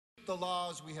the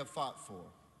laws we have fought for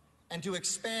and to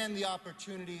expand the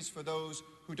opportunities for those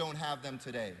who don't have them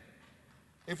today.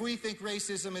 If we think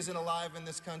racism isn't alive in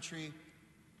this country,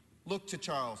 look to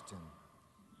Charleston.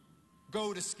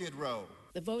 Go to Skid Row.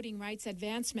 The Voting Rights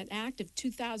Advancement Act of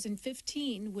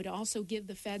 2015 would also give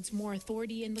the feds more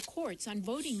authority in the courts on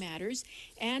voting matters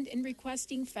and in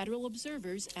requesting federal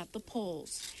observers at the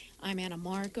polls. I'm Anna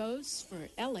Marcos for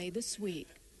LA This Week.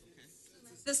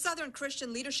 The Southern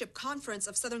Christian Leadership Conference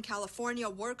of Southern California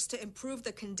works to improve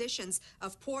the conditions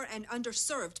of poor and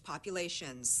underserved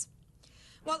populations.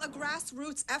 While a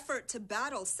grassroots effort to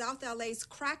battle South LA's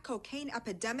crack cocaine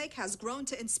epidemic has grown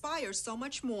to inspire so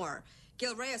much more,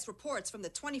 Gil Reyes reports from the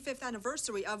 25th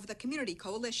anniversary of the Community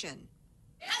Coalition.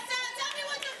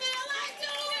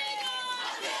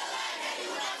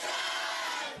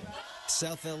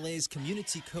 South LA's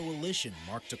Community Coalition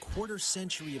marked a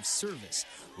quarter-century of service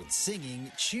with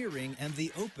singing, cheering, and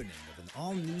the opening of an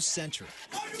all-new center.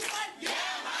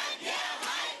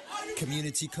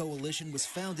 Community Coalition was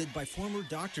founded by former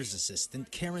doctor's assistant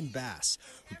Karen Bass,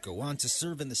 who'd go on to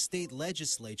serve in the state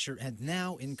legislature and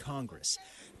now in Congress.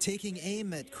 Taking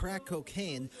aim at crack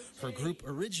cocaine, her group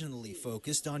originally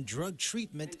focused on drug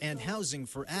treatment and housing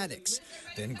for addicts,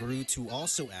 then grew to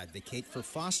also advocate for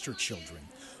foster children,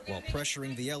 while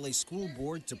pressuring the LA School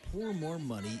Board to pour more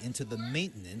money into the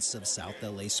maintenance of South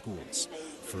LA schools.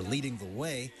 For leading the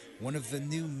way, one of the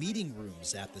new meeting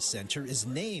rooms at the center is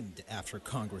named after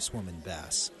Congresswoman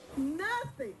Bass.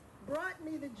 Nothing brought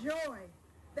me the joy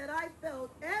that I felt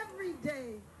every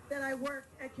day that I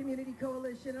worked at Community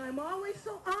Coalition, and I'm always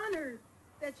so honored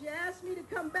that you asked me to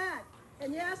come back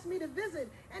and you asked me to visit,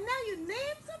 and now you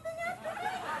named something after me?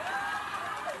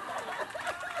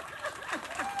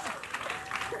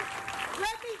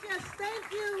 Let me just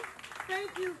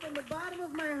thank you from the bottom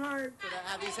of my heart. To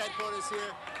have these headquarters here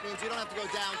means you don't have to go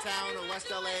downtown or West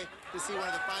LA to see one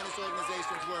of the finest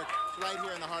organizations work. It's right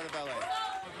here in the heart of LA.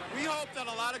 We hope that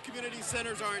a lot of community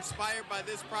centers are inspired by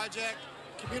this project.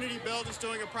 Community Build is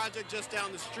doing a project just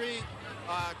down the street.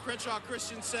 Crenshaw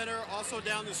Christian Center, also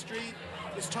down the street,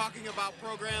 is talking about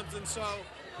programs, and so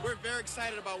we're very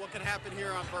excited about what can happen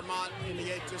here on Vermont in the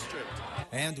 8th District.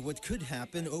 And what could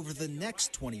happen over the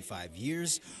next 25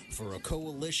 years for a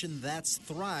coalition that's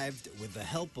thrived with the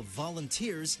help of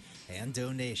volunteers and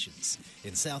donations.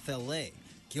 In South LA,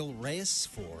 Gil Reyes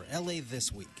for LA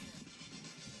This Week.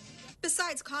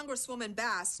 Besides Congresswoman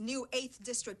Bass, new 8th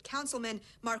District Councilman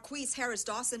Marquise Harris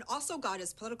Dawson also got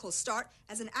his political start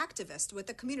as an activist with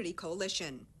the Community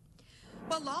Coalition.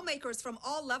 But lawmakers from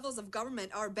all levels of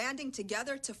government are banding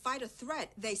together to fight a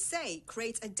threat they say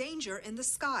creates a danger in the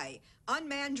sky.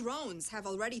 Unmanned drones have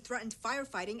already threatened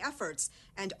firefighting efforts,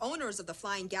 and owners of the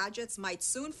flying gadgets might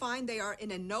soon find they are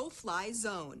in a no-fly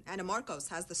zone. Anna Marcos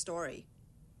has the story.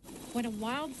 When a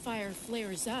wildfire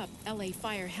flares up, LA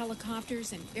Fire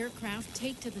helicopters and aircraft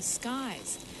take to the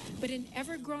skies. But in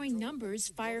ever-growing numbers,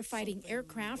 firefighting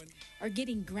aircraft are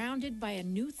getting grounded by a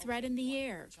new threat in the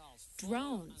air: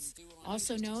 drones,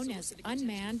 also known as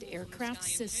unmanned aircraft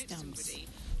systems.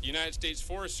 The United States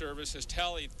Forest Service has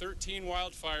tallied 13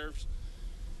 wildfires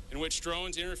in which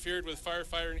drones interfered with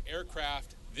firefighting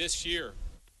aircraft this year.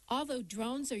 Although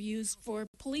drones are used for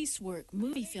police work,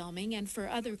 movie filming, and for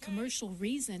other commercial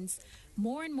reasons,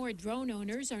 more and more drone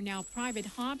owners are now private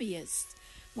hobbyists.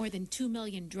 More than 2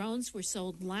 million drones were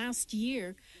sold last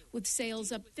year, with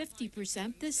sales up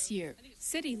 50% this year.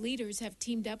 City leaders have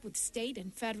teamed up with state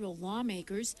and federal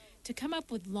lawmakers to come up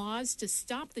with laws to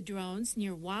stop the drones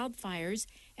near wildfires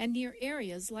and near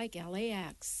areas like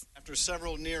LAX. After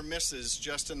several near misses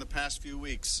just in the past few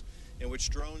weeks, in which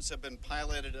drones have been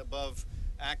piloted above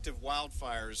active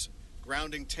wildfires,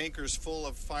 grounding tankers full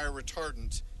of fire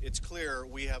retardant, it's clear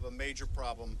we have a major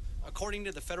problem. According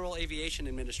to the Federal Aviation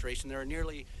Administration, there are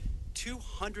nearly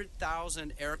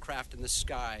 200,000 aircraft in the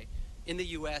sky in the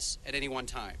U.S. at any one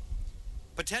time.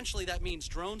 Potentially, that means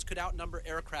drones could outnumber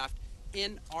aircraft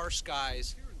in our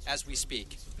skies as we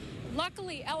speak.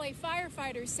 Luckily, LA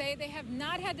firefighters say they have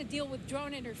not had to deal with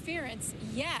drone interference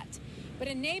yet. But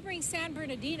in neighboring San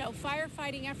Bernardino,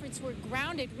 firefighting efforts were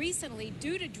grounded recently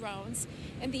due to drones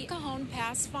in the Cajon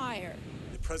Pass fire.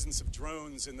 The presence of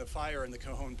drones in the fire in the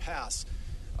Cajon Pass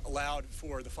allowed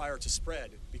for the fire to spread,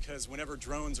 because whenever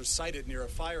drones are sighted near a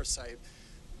fire site,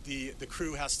 the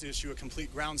crew has to issue a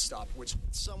complete ground stop, which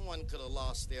someone could have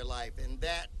lost their life, and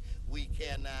that we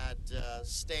cannot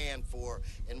stand for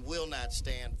and will not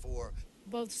stand for.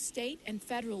 Both state and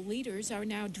federal leaders are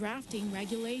now drafting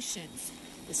regulations.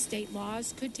 The state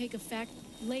laws could take effect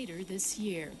later this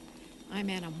year. I'm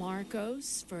Anna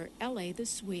Marcos for LA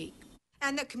This Week.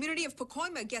 And the community of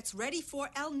Pacoima gets ready for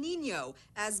El Nino.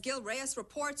 As Gil Reyes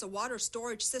reports, a water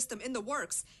storage system in the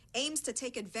works aims to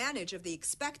take advantage of the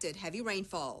expected heavy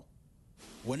rainfall.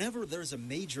 Whenever there's a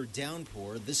major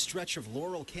downpour, this stretch of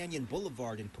Laurel Canyon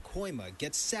Boulevard in Pacoima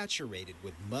gets saturated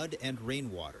with mud and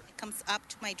rainwater. It comes up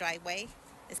to my driveway.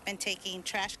 It's been taking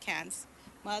trash cans.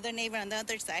 My other neighbor on the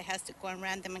other side has to go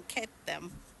around them and get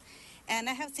them. And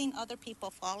I have seen other people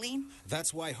falling.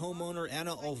 That's why homeowner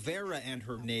Ana Olvera and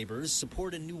her neighbors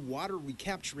support a new water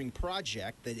recapturing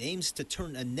project that aims to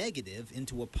turn a negative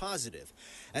into a positive.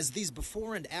 As these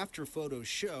before and after photos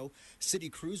show, city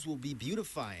crews will be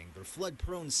beautifying their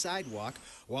flood-prone sidewalk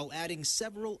while adding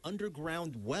several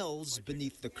underground wells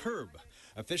beneath the curb.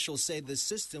 Officials say the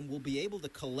system will be able to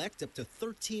collect up to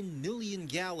 13 million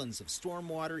gallons of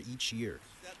stormwater each year.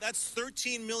 That's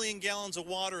 13 million gallons of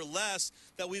water less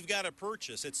that we've got to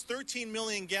purchase. It's 13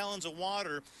 million gallons of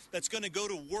water that's going to go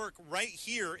to work right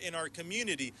here in our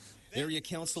community. Area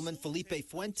Councilman Felipe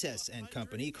Fuentes and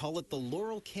company call it the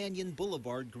Laurel Canyon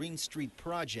Boulevard Green Street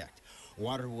Project.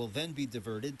 Water will then be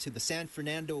diverted to the San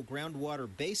Fernando groundwater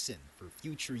basin for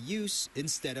future use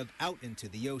instead of out into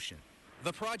the ocean.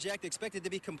 The project expected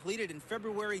to be completed in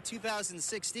February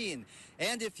 2016,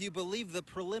 and if you believe the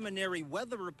preliminary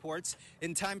weather reports,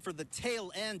 in time for the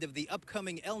tail end of the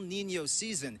upcoming El Nino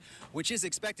season, which is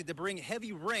expected to bring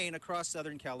heavy rain across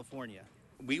Southern California.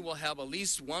 We will have at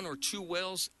least 1 or 2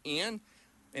 wells in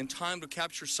time to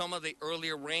capture some of the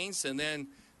earlier rains, and then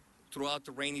throughout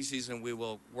the rainy season we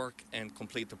will work and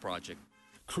complete the project.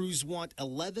 Crews want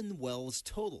 11 wells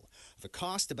total. The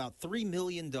cost about $3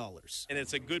 million. And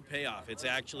it's a good payoff. It's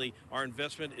actually, our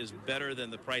investment is better than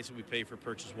the price that we pay for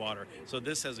purchased water. So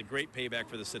this has a great payback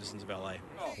for the citizens of LA.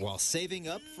 While saving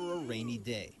up for a rainy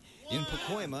day. In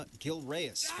Pacoima, Gil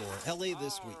Reyes for LA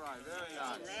This Week.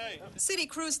 City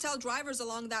crews tell drivers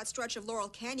along that stretch of Laurel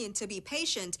Canyon to be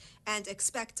patient and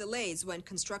expect delays when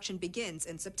construction begins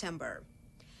in September.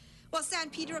 Well, San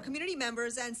Pedro community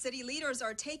members and city leaders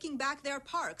are taking back their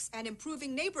parks and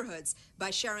improving neighborhoods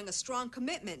by sharing a strong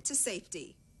commitment to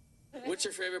safety. What's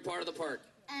your favorite part of the park?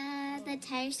 The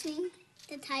tire swing.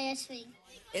 The tire swing.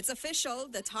 It's official.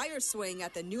 The tire swing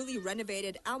at the newly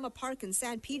renovated Alma Park in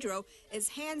San Pedro is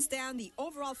hands down the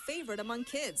overall favorite among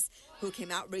kids who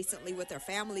came out recently with their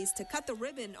families to cut the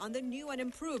ribbon on the new and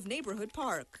improved neighborhood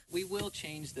park. We will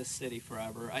change this city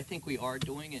forever. I think we are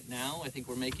doing it now. I think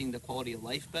we're making the quality of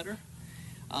life better.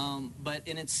 But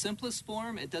in its simplest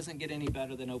form, it doesn't get any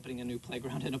better than opening a new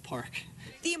playground in a park.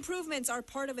 The improvements are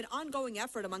part of an ongoing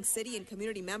effort among city and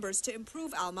community members to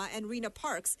improve Alma and Rena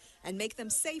parks and make them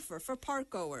safer for park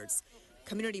goers.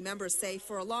 Community members say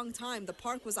for a long time the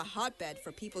park was a hotbed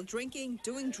for people drinking,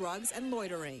 doing drugs, and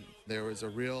loitering. There was a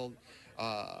real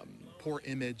poor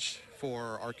image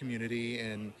for our community,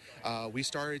 and we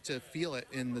started to feel it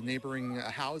in the neighboring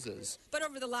houses. But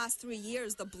over the last 3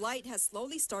 years, the blight has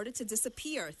slowly started to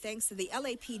disappear thanks to the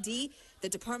LAPD, the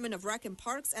Department of Rec and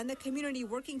Parks, and the community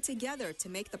working together to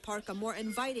make the park a more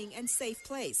inviting and safe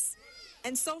place.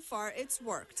 And so far, it's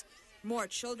worked. More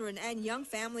children and young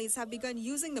families have begun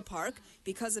using the park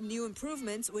because of new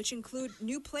improvements, which include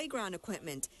new playground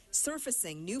equipment,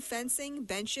 surfacing, new fencing,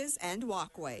 benches, and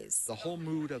walkways. The whole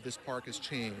mood of this park has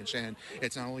changed, and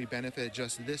it's not only benefited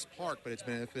just this park, but it's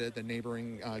benefited the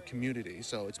neighboring community.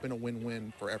 So it's been a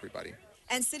win-win for everybody.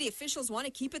 And city officials want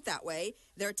to keep it that way.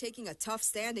 They're taking a tough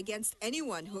stand against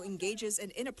anyone who engages in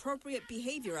inappropriate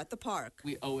behavior at the park.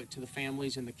 We owe it to the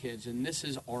families and the kids, and this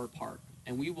is our park,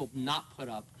 and we will not put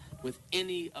up with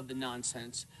any of the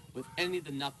nonsense, with any of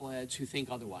the knuckleheads who think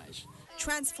otherwise.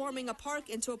 Transforming a park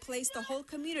into a place the whole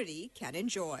community can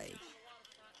enjoy.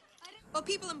 Well,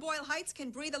 people in Boyle Heights can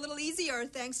breathe a little easier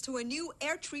thanks to a new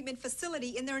air treatment facility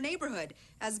in their neighborhood.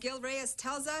 As Gil Reyes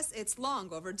tells us, it's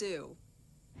long overdue.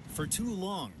 For too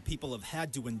long, people have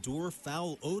had to endure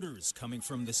foul odors coming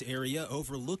from this area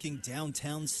overlooking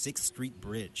downtown's 6th Street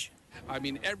Bridge. I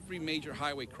mean, every major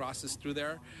highway crosses through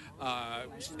there.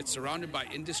 It's surrounded by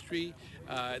industry.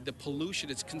 The pollution,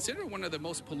 it's considered one of the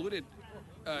most polluted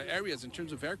areas in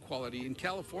terms of air quality in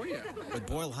California. But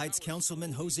Boyle Heights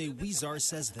Councilman Jose Huizar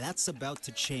says that's about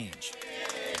to change.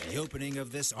 The opening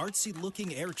of this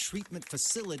artsy-looking air treatment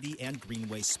facility and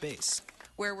greenway space,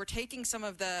 where we're taking some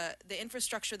of the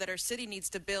infrastructure that our city needs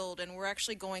to build, and we're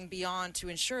actually going beyond to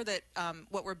ensure that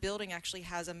what we're building actually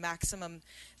has a maximum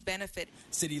benefit.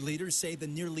 City leaders say the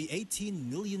nearly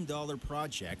 $18 million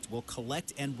project will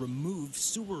collect and remove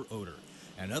sewer odor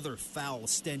and other foul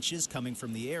stenches coming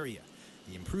from the area.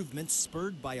 The improvements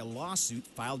spurred by a lawsuit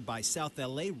filed by South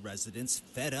LA residents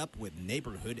fed up with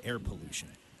neighborhood air pollution.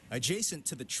 Adjacent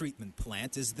to the treatment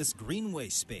plant is this greenway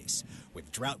space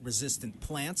with drought-resistant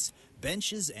plants,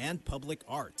 benches, and public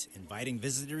art, inviting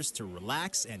visitors to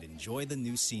relax and enjoy the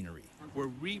new scenery. We're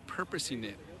repurposing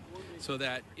it so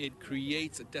that it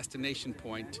creates a destination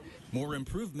point. More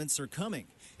improvements are coming,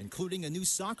 including a new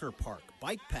soccer park,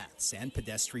 bike paths, and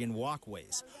pedestrian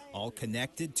walkways, all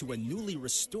connected to a newly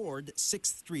restored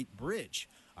 6th Street Bridge.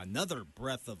 Another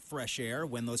breath of fresh air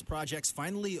when those projects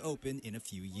finally open in a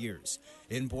few years.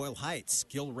 In Boyle Heights,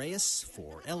 Gil Reyes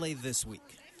for LA This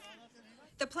Week.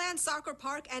 The planned soccer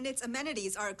park and its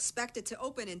amenities are expected to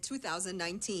open in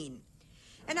 2019.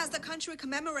 And as the country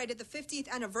commemorated the 50th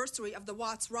anniversary of the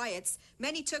Watts riots,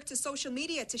 many took to social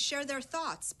media to share their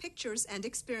thoughts, pictures, and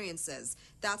experiences.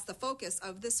 That's the focus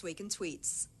of This Week in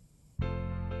Tweets.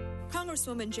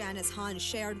 Congresswoman Janice Hahn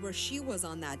shared where she was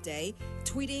on that day,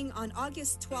 tweeting, "On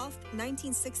August 12,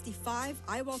 1965,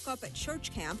 I woke up at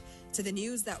church camp to the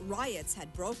news that riots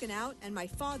had broken out and my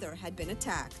father had been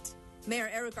attacked." Mayor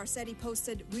Eric Garcetti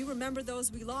posted, "We remember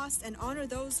those we lost and honor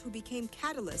those who became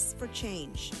catalysts for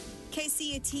change."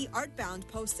 KCAT Artbound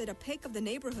posted a pic of the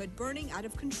neighborhood burning out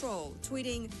of control,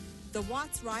 tweeting, "The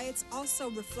Watts riots also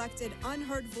reflected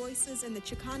unheard voices in the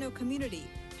Chicano community.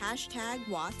 Hashtag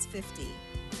Watts50.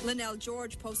 Linnell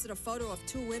George posted a photo of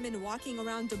two women walking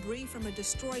around debris from a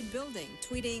destroyed building,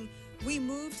 tweeting, "We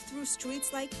moved through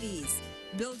streets like these.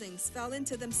 Buildings fell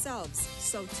into themselves,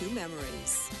 so too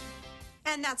memories."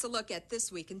 And that's a look at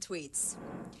This Week in Tweets.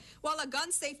 While a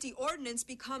gun safety ordinance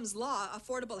becomes law,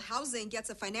 affordable housing gets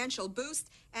a financial boost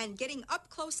and getting up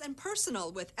close and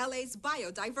personal with LA's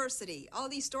biodiversity. All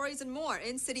these stories and more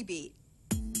in City Beat.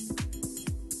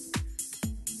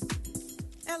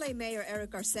 LA Mayor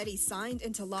Eric Garcetti signed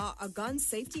into law a gun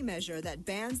safety measure that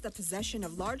bans the possession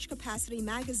of large-capacity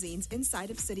magazines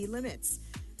inside of city limits.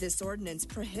 This ordinance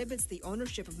prohibits the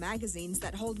ownership of magazines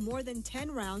that hold more than 10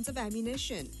 rounds of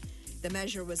ammunition. The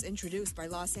measure was introduced by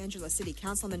Los Angeles City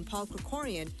Councilman Paul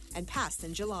Krikorian and passed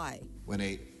in July. When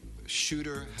a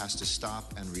shooter has to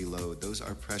stop and reload, those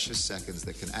are precious seconds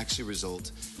that can actually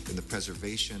result in the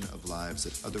preservation of lives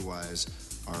that otherwise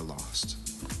are lost.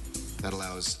 That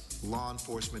allows law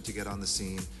enforcement to get on the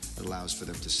scene. It allows for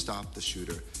them to stop the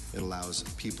shooter. It allows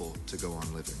people to go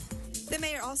on living. The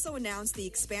mayor also announced the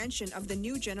expansion of the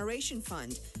New Generation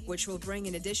Fund, which will bring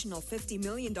an additional $50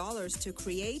 million to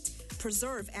create,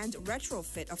 preserve, and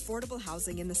retrofit affordable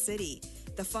housing in the city.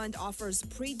 The fund offers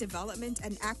pre-development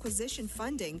and acquisition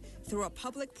funding through a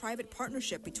public-private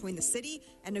partnership between the city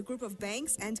and a group of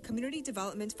banks and community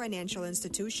development financial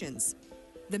institutions.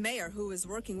 The mayor, who is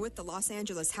working with the Los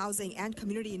Angeles Housing and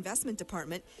Community Investment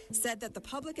Department, said that the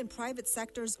public and private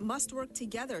sectors must work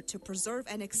together to preserve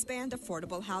and expand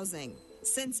affordable housing.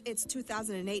 Since its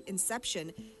 2008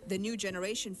 inception, the New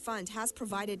Generation Fund has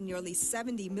provided nearly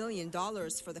 $70 million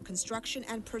for the construction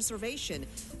and preservation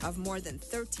of more than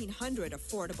 1,300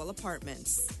 affordable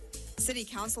apartments. City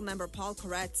Council member Paul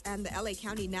Koretz and the LA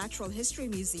County Natural History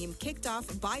Museum kicked off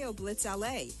BioBlitz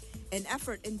LA, an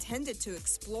effort intended to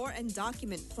explore and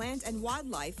document plant and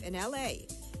wildlife in LA.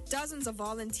 Dozens of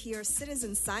volunteer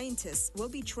citizen scientists will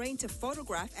be trained to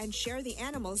photograph and share the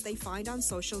animals they find on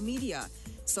social media,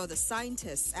 so the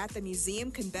scientists at the museum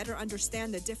can better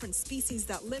understand the different species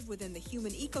that live within the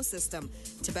human ecosystem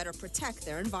to better protect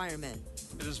their environment.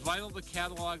 It is vital to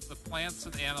catalog the plants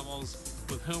and animals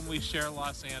with whom we share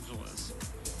Los Angeles,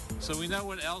 so we know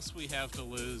what else we have to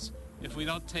lose if we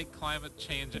don't take climate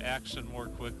change action more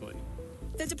quickly.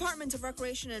 The Department of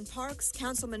Recreation and Parks,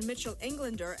 Councilman Mitchell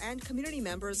Englander, and community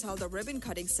members held a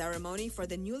ribbon-cutting ceremony for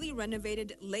the newly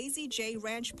renovated Lazy J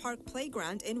Ranch Park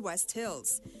Playground in West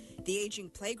Hills. The aging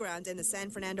playground in the San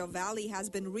Fernando Valley has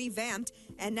been revamped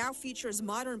and now features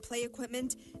modern play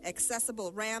equipment,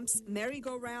 accessible ramps,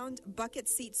 merry-go-round, bucket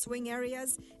seat swing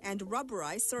areas, and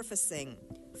rubberized surfacing.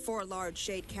 4 large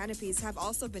shade canopies have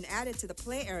also been added to the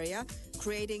play area,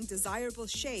 creating desirable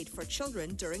shade for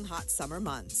children during hot summer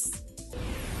months.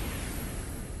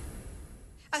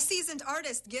 A seasoned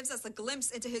artist gives us a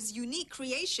glimpse into his unique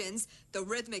creations, the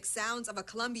rhythmic sounds of a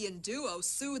Colombian duo,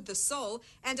 Soothe the Soul,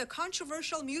 and a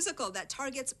controversial musical that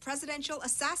targets presidential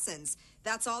assassins.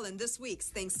 That's all in this week's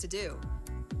Things to Do.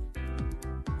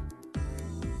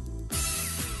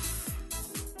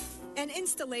 An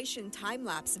installation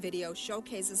time-lapse video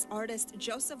showcases artist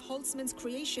Joseph Holtzman's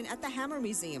creation at the Hammer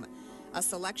Museum. A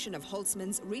selection of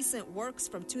Holtzman's recent works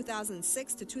from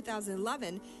 2006 to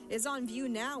 2011 is on view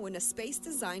now in a space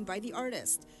designed by the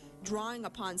artist. Drawing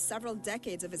upon several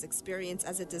decades of his experience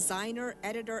as a designer,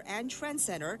 editor, and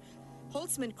trendsetter,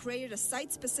 Holtzman created a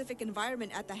site-specific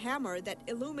environment at the Hammer that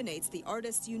illuminates the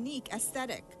artist's unique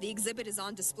aesthetic. The exhibit is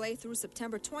on display through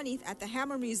September 20th at the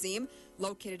Hammer Museum,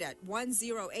 located at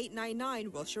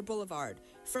 10899 Wilshire Boulevard.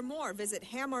 For more, visit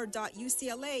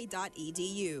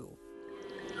hammer.ucla.edu.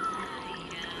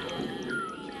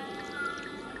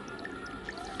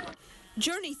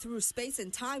 Journey through space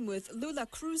and time with Lula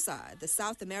Cruza, the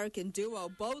South American duo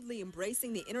boldly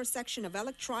embracing the intersection of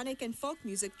electronic and folk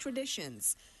music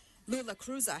traditions. Lula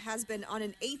Cruza has been on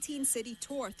an 18-city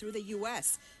tour through the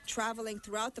U.S., traveling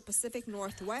throughout the Pacific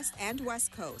Northwest and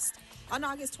West Coast. On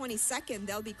August 22nd,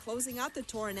 they'll be closing out the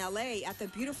tour in L.A. at the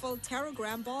beautiful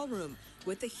Terragram Ballroom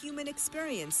with The Human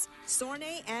Experience,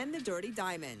 Sorne, and The Dirty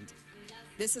Diamond.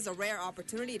 This is a rare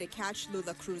opportunity to catch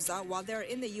Lula Cruza while they're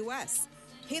in the U.S.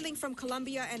 Hailing from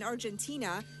Colombia and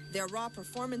Argentina, their raw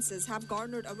performances have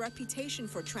garnered a reputation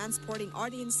for transporting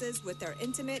audiences with their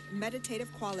intimate,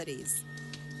 meditative qualities.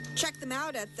 Check them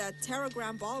out at the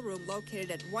Terragram Ballroom located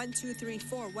at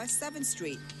 1234 West 7th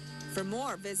Street. For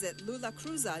more, visit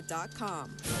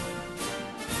lulacruza.com.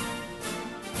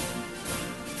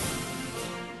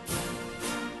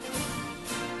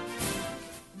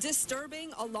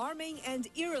 Disturbing, alarming, and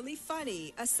eerily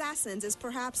funny, Assassins is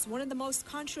perhaps one of the most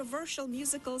controversial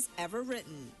musicals ever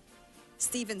written.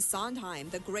 Stephen Sondheim,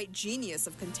 the great genius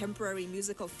of contemporary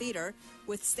musical theater,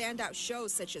 with standout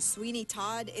shows such as Sweeney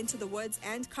Todd, Into the Woods,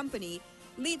 and Company,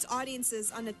 leads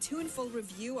audiences on a tuneful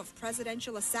review of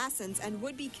presidential assassins and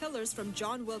would-be killers from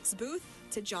John Wilkes Booth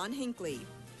to John Hinckley.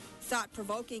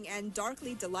 Thought-provoking and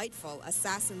darkly delightful,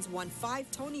 Assassins won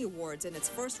 5 Tony Awards in its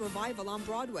first revival on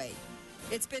Broadway.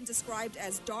 It's been described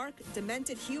as dark,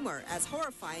 demented humor, as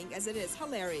horrifying as it is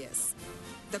hilarious.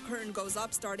 The curtain goes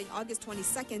up starting August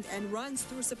 22nd and runs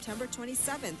through September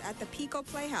 27th at the Pico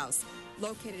Playhouse,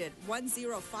 located at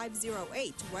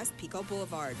 10508 West Pico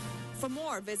Boulevard. For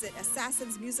more, visit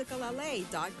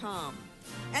assassinsmusicalla.com.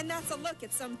 And that's a look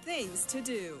at some things to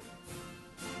do.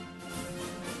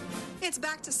 It's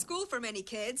back to school for many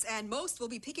kids, and most will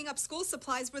be picking up school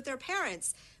supplies with their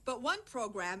parents. But one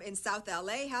program in South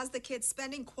LA has the kids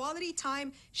spending quality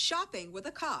time shopping with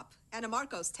a cop. Anna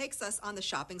Marcos takes us on the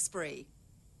shopping spree.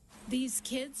 These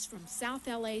kids from South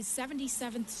LA's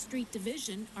 77th Street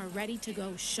Division are ready to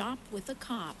go shop with a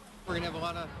cop. We're going to have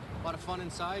a lot of fun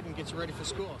inside and get you ready for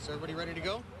school. So everybody ready to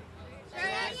go?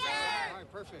 Yes, sir! All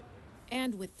right, perfect.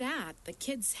 And with that, the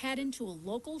kids head into a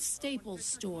local Staples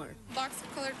store. Box of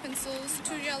colored pencils,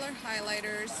 2 yellow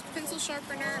highlighters, pencil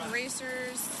sharpener,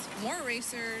 erasers, more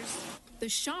erasers. The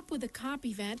Shop with a Cop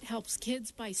event helps kids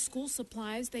buy school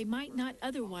supplies they might not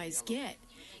otherwise get.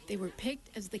 They were picked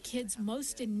as the kids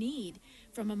most in need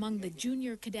from among the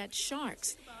Junior Cadet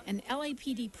Sharks, an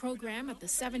LAPD program at the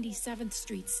 77th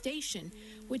Street Station,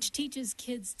 which teaches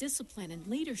kids discipline and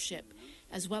leadership,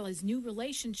 as well as new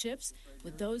relationships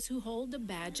with those who hold a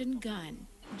badge and gun.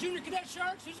 Junior Cadet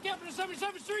Sharks, who's captain of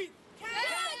 77th Street?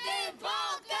 Captain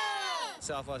Polka!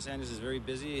 South Los Angeles is very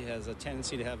busy. It has a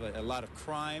tendency to have a lot of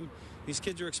crime. These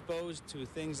kids are exposed to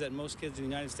things that most kids in the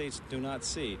United States do not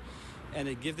see. And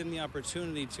to give them the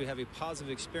opportunity to have a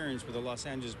positive experience with a Los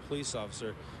Angeles police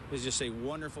officer is just a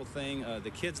wonderful thing.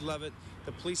 The kids love it.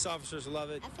 The police officers love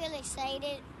it. I feel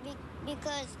excited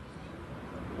because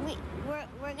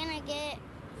we're going to get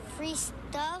free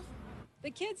stuff.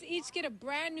 The kids each get a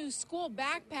brand new school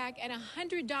backpack and a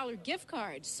 $100 gift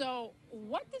card. So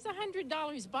what does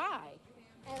 $100 buy?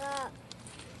 I got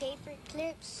paper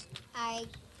clips. I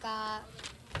got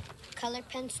color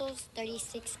pencils,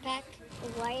 36-pack,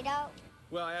 whiteout.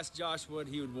 Well, I asked Josh what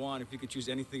he would want if he could choose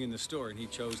anything in the store, and he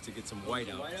chose to get some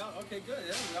whiteout. Whiteout? Okay, good.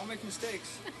 Yeah, we all make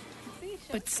mistakes.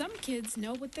 But some kids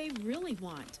know what they really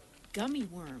want: gummy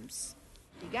worms.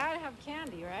 You gotta have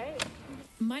candy, right?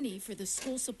 Money for the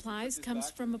school supplies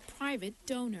comes from a private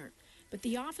donor, but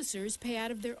the officers pay out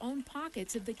of their own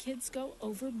pockets if the kids go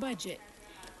over budget.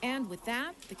 And with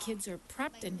that, the kids are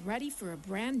prepped and ready for a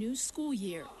brand new school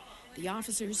year. The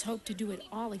officers hope to do it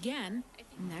all again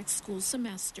next school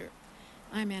semester.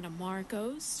 I'm Anna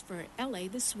Marcos for LA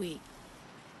This Week.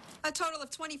 A total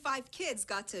of 25 kids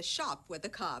got to shop with a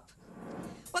cop.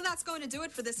 Well, that's going to do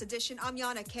it for this edition. I'm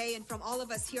Yana Kay, and from all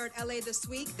of us here at LA This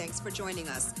Week, thanks for joining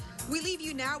us. We leave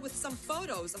you now with some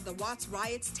photos of the Watts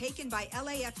riots taken by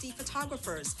LAFD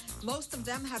photographers. Most of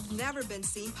them have never been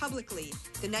seen publicly.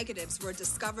 The negatives were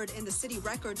discovered in the City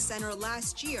Record Center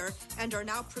last year and are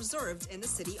now preserved in the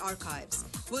city archives.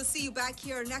 We'll see you back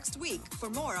here next week for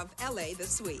more of LA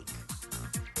This Week.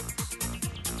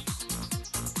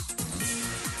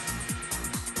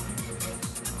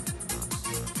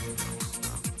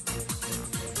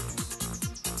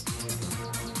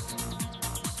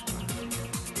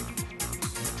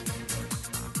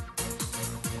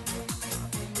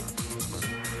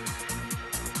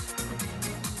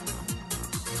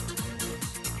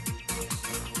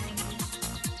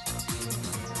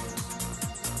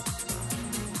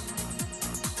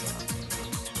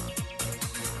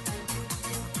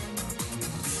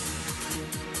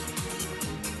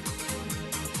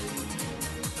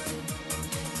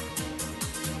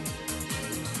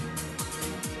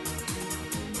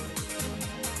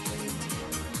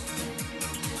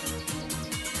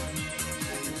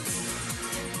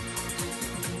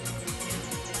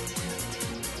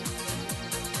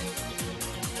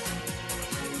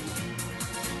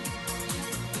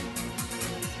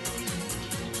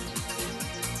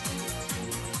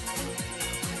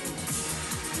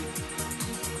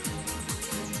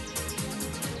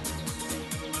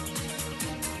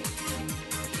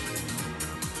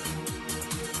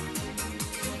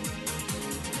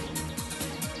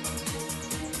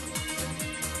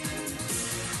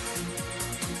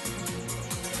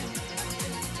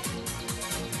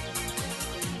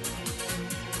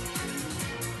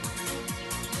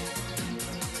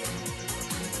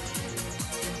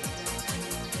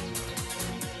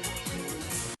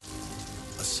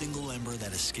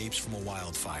 escapes from a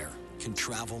wildfire can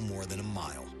travel more than a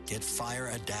mile. Get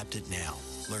Fire Adapted now.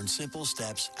 Learn simple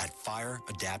steps at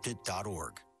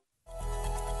fireadapted.org.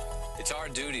 It's our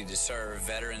duty to serve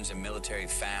veterans and military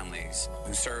families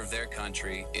who serve their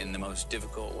country in the most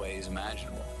difficult ways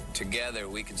imaginable. Together,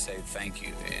 we can say thank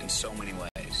you in so many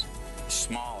ways.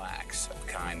 Small acts of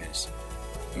kindness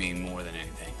mean more than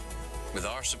anything. With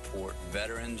our support,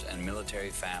 veterans and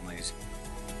military families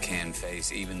can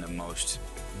face even the most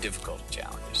difficult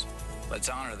challenges. Let's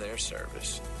honor their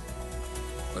service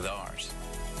with ours.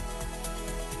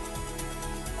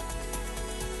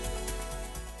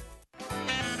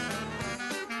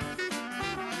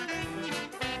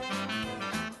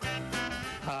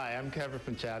 Hi, I'm Kevin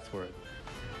from Chatsworth,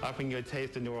 offering you a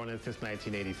taste of New Orleans since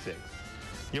 1986.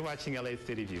 You're watching LA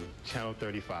City View, Channel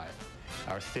 35.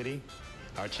 Our city,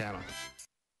 our channel.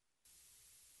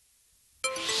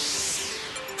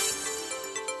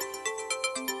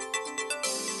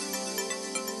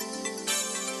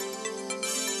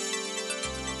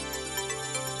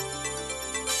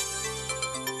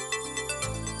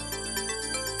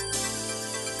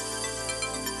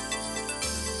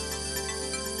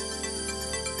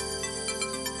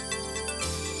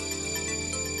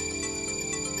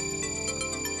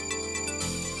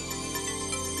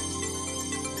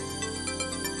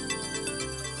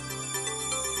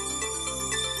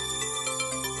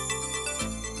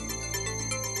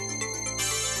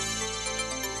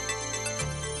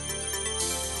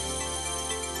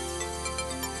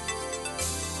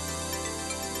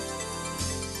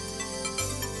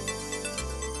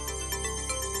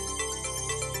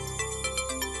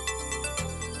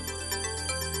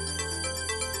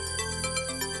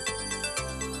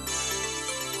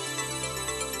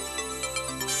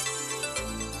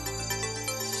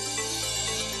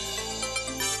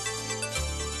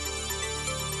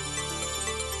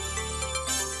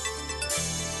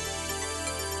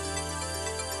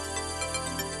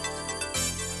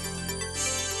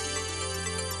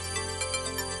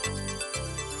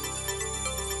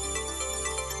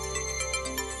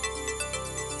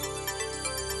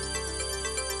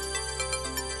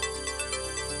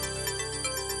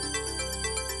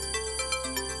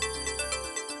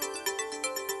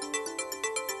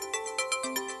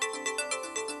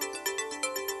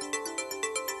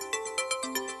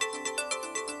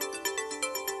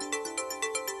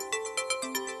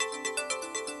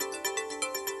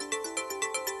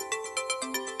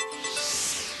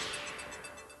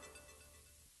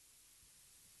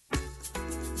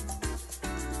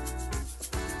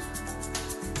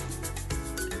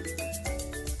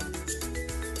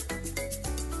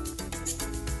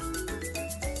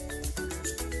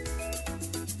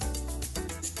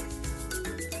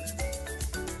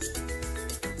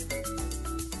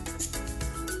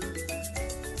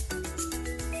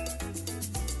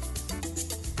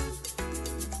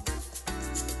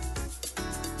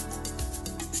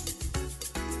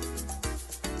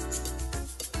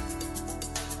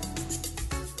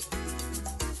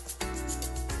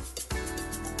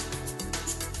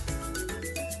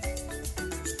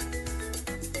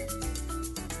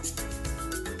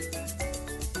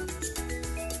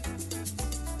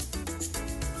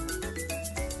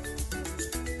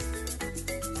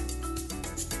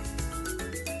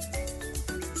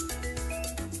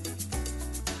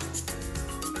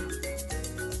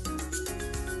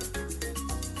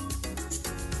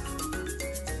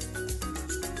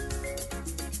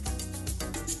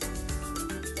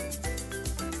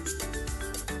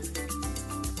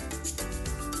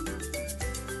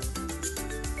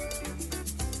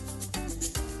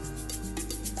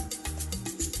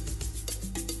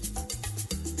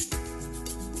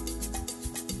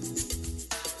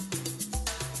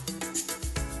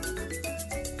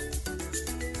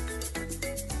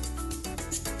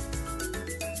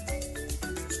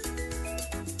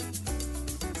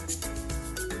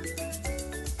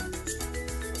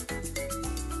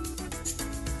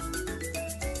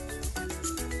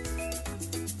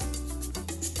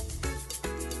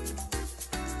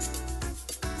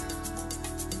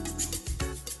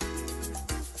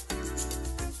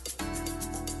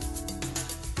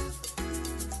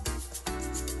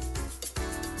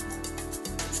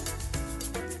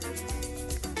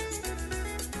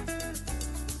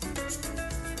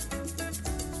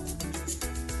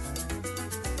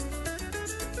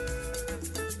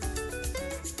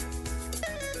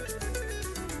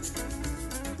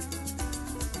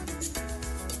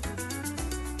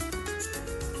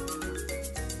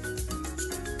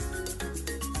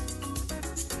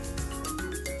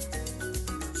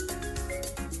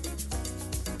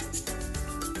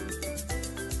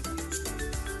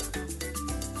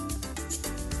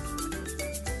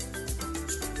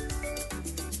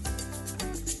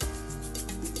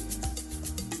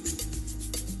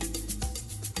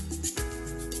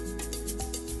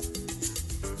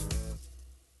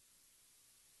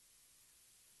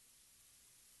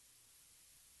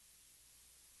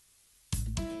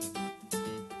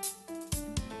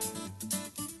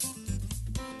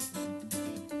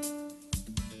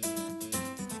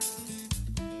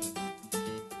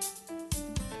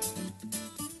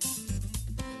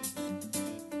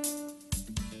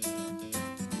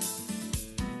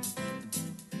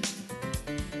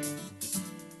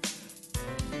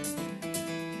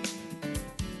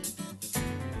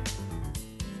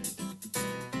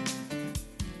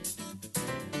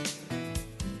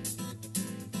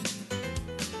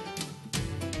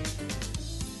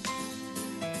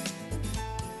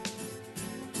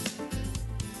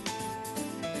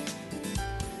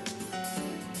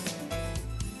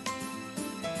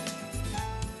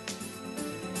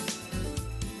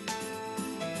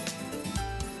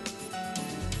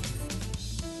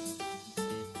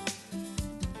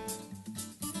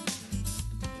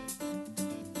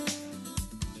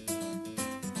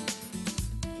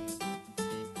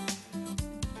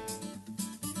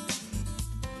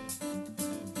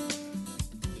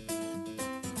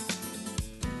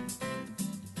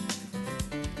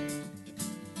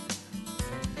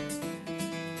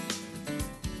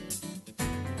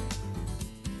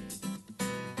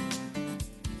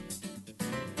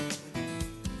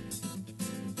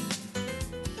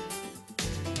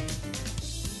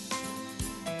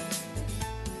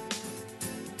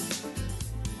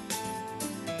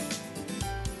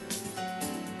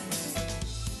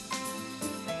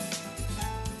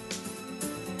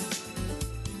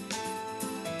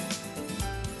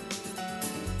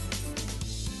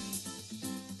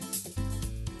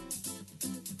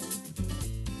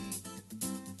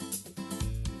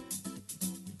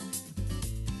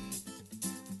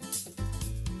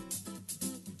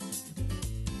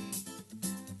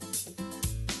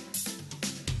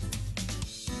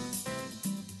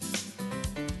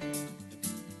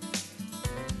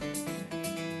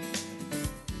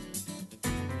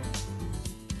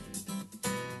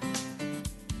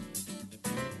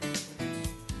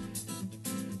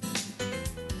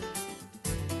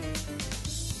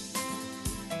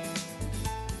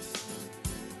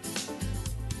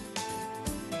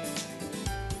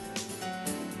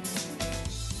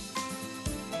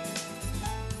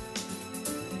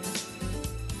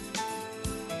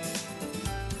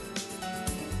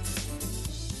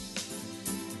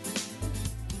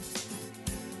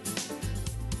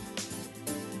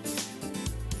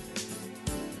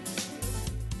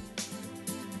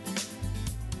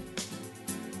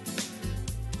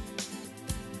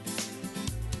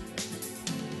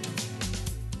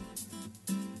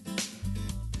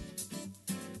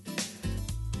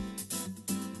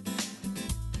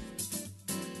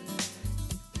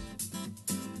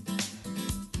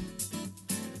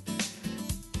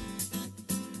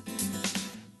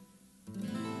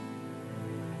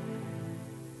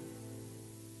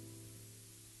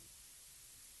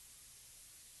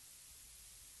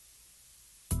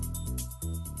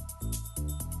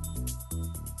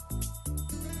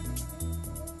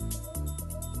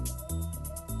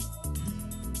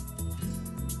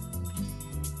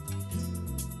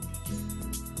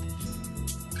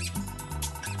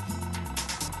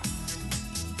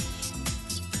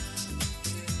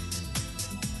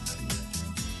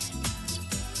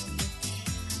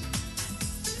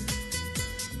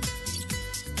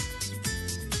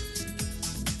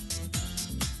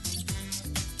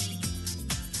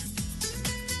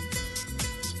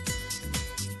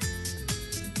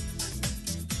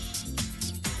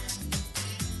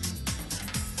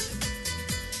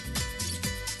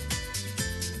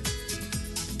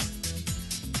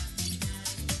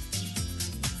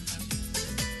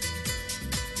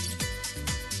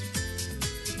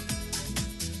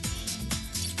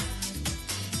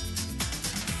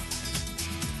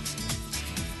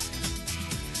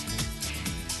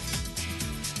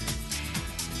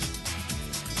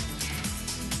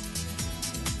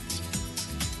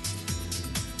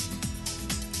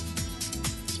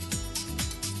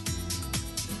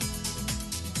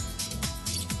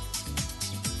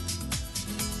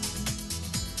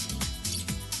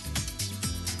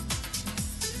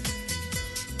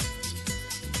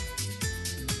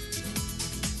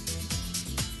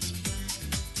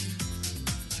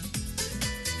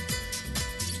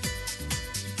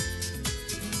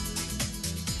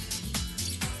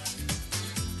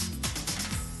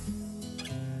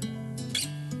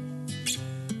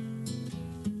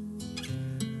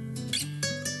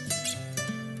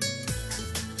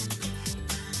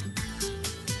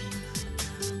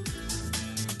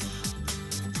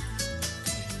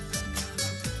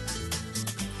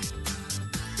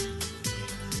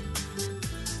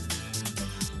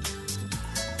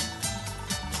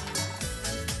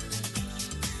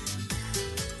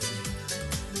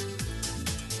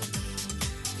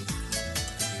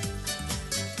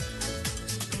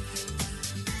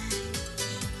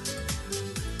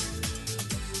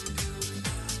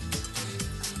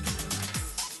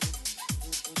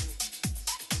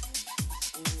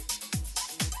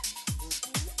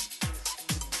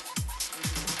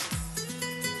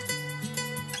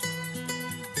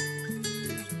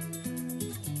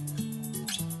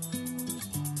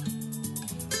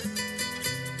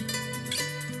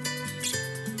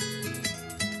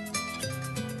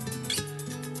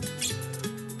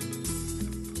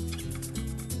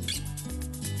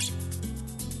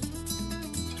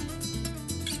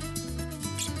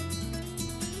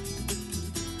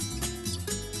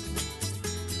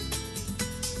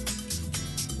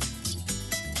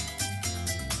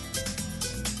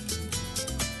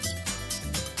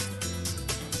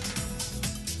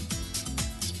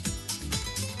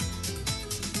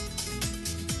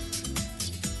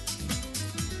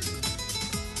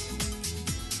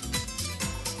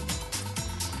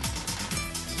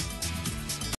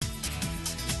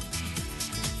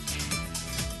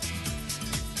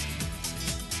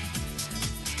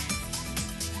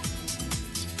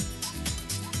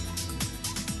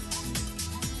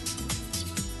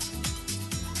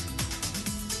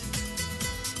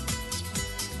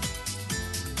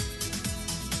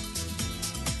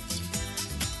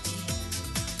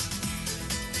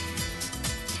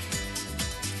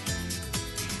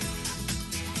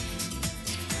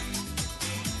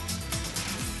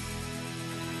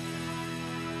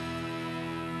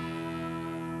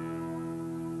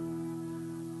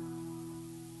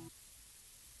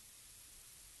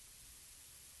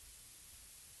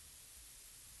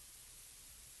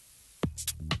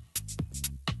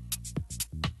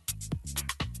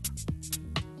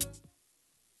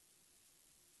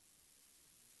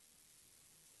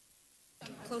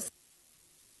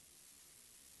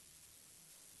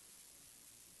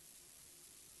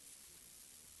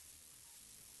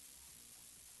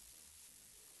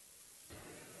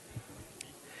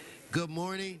 Good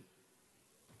morning.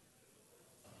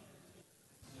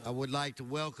 I would like to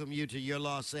welcome you to your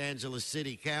Los Angeles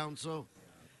City Council.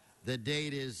 The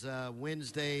date is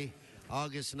Wednesday,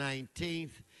 August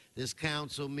 19th. This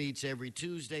council meets every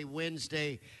Tuesday,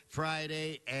 Wednesday,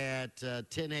 Friday at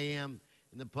 10 a.m.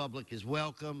 and the public is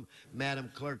welcome. Madam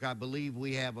Clerk, I believe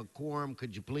we have a quorum.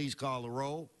 Could you please call the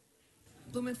roll?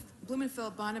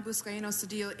 Blumenfield, Bonin, Buscaino,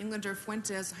 Cedillo, Englander,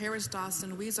 Fuentes, Harris,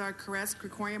 Dawson, Weezar, Caress,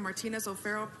 Krikorian, Martinez,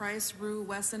 O'Farrell, Price, Rue,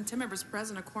 Wesson, 10 members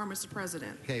present, a quorum, Mr.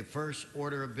 President. Okay, first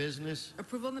order of business.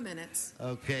 Approval of the minutes.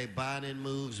 Okay, Bonin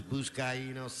moves,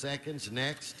 Buscaino seconds.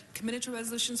 Next. Committee to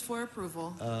resolutions for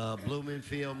approval.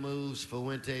 Blumenfield moves,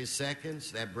 Fuentes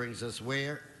seconds. That brings us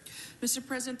where? Mr.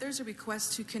 President, there's a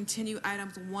request to continue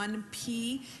items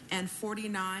 1P and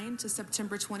 49 to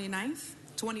September 29th.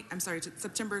 To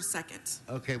September 2nd.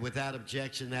 Okay, without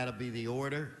objection, that'll be the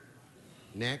order.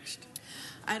 Next.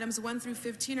 Items 1 through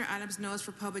 15 are items noticed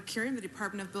for public hearing. The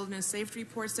Department of Building and Safety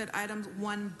reports that items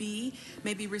 1B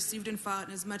may be received and filed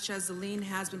in as much as the lien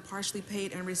has been partially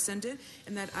paid and rescinded,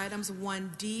 and that items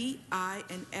 1D, I,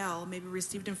 and L may be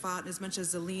received and filed in as much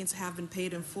as the liens have been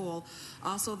paid in full.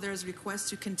 Also, there's a request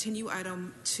to continue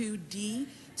item 2D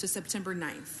to September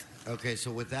 9th. Okay,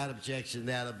 so without objection,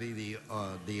 that'll be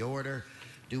the order.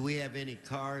 Do we have any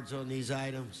cards on these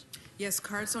items? Yes,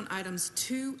 cards on items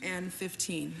 2 and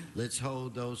 15. Let's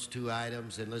hold those two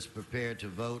items and let's prepare to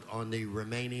vote on the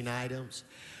remaining items.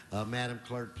 Madam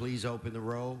Clerk, please open the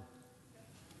roll.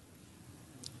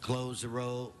 Close the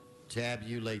roll.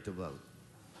 Tabulate the vote.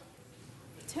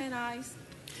 10 ayes.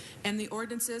 And the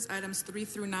ordinances, items 3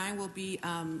 through 9, will be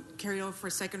carried over for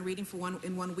second reading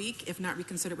in 1 week, if not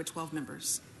reconsidered with 12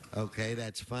 members. Okay,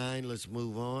 that's fine. Let's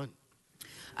move on.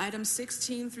 Items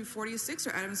 16 through 46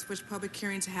 are items for which public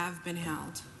hearings have been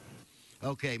held.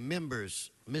 Okay, members,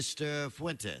 Mr.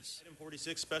 Fuentes. Item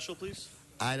 46, special, please.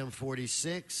 Item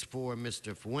 46 for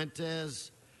Mr.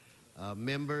 Fuentes.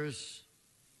 Members,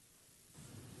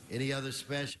 any other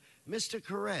special? Mr.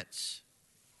 Koretz.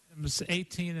 Items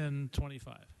 18 and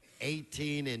 25.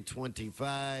 18 and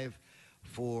 25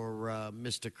 for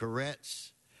Mr.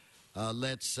 Koretz.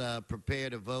 Let's prepare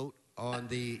to vote on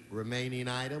the remaining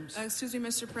items. Excuse me,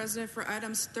 Mr. President, for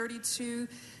items 32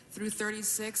 through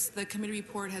 36, the committee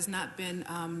report has not been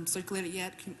circulated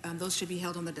yet. Those should be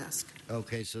held on the desk.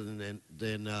 Okay, so then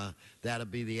that'll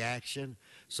be the action.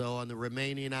 So on the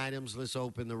remaining items, let's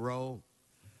open the roll,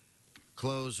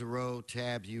 close the roll,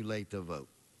 tabulate the vote.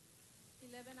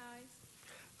 11 ayes.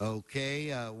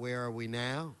 Okay, where are we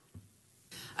now?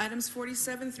 Items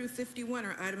 47 through 51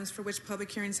 are items for which public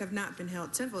hearings have not been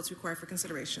held. 10 votes required for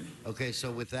consideration. Okay,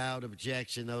 so without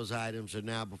objection, those items are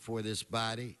now before this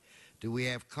body. Do we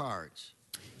have cards?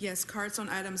 Yes, cards on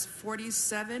items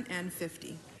 47 and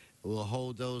 50. We'll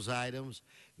hold those items.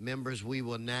 Members, we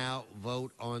will now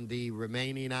vote on the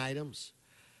remaining items.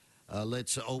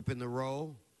 Let's open the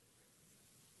roll,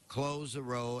 close the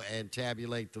roll, and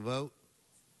tabulate the vote.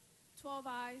 12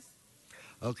 ayes.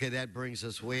 Okay, that brings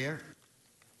us where?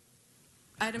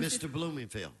 Mr.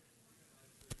 Blumenfield.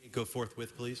 Go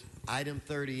forthwith, please. Item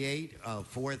 38,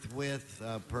 forthwith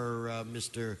per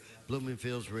Mr.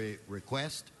 Blumenfield's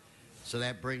request. So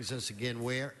that brings us again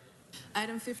where?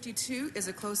 Item 52 is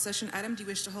a closed session item. Do you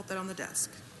wish to hold that on the desk?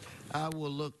 I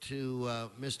will look to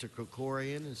Mr.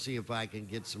 Krikorian and see if I can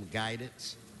get some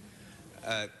guidance.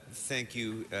 Thank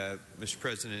you, Mr.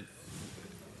 President.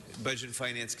 Budget and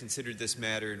Finance considered this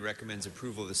matter and recommends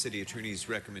approval of the City Attorney's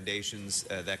recommendations.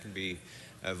 That can be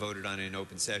voted on in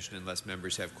open session unless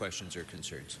members have questions or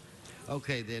concerns.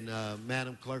 Okay, then,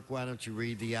 Madam Clerk, why don't you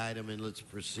read the item and let's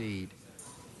proceed.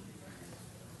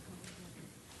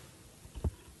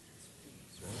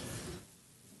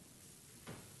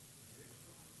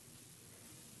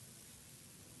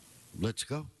 Let's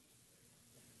go.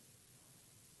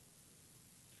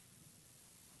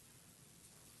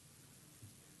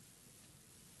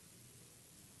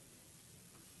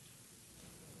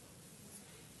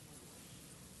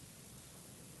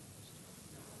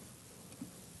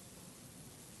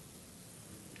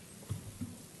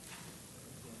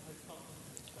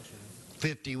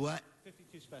 What?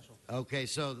 52 special. Okay,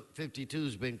 so 52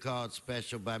 has been called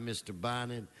special by Mr.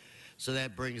 Bonin. So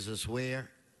that brings us where?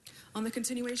 On the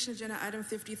continuation agenda, item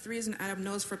 53 is an item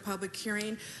notice for public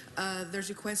hearing. There's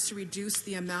a request to reduce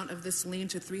the amount of this lien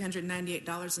to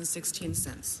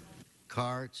 $398.16.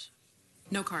 Cards?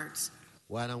 No cards.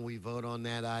 Why don't we vote on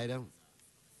that item?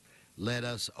 Let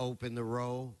us open the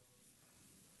roll,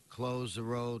 close the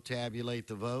roll, tabulate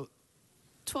the vote.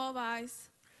 12 ayes.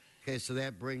 Okay, so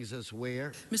that brings us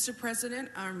where? Mr. President,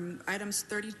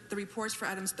 the reports for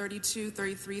items 32,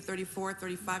 33, 34,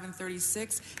 35, and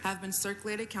 36 have been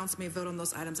circulated. Council may vote on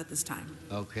those items at this time.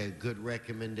 Okay, good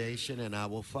recommendation, and I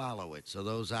will follow it. So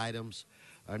those items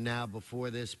are now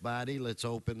before this body. Let's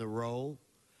open the roll,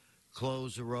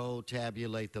 close the roll,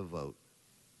 tabulate the vote.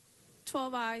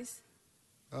 12 ayes.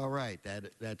 All right,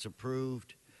 that's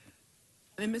approved.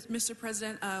 And Mr.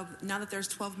 President, now that there's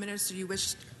 12 members, do you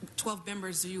wish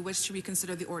to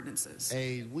reconsider the ordinances?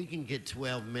 Hey, we can get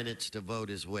 12 minutes to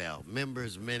vote as well.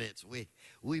 Members' minutes,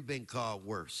 we've been called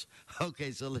worse.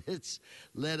 Okay, so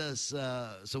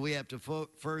so we have to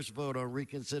first vote on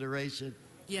reconsideration.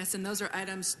 Yes, and those are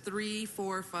items 3,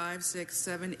 4, 5, 6,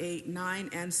 7, 8, 9,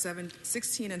 and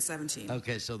 16 and 17.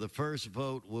 Okay, so the first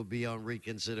vote will be on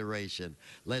reconsideration.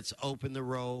 Let's open the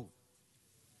roll,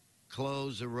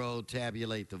 close the roll,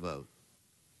 tabulate the vote.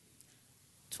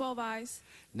 12 ayes.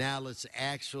 Now let's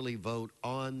actually vote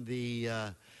on the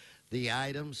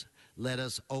items. Let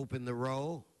us open the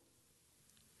roll,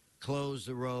 close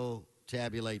the roll,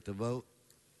 tabulate the vote.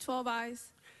 12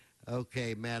 ayes.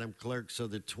 Okay, Madam Clerk, so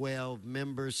the 12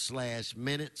 members /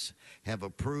 minutes have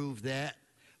approved that.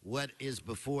 What is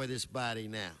before this body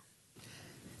now?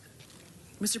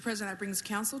 Mr. President, that brings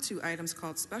council to items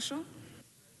called special.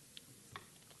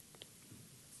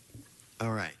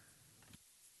 All right.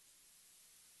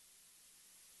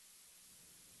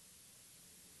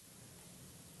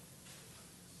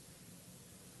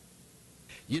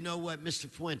 You know what, Mr.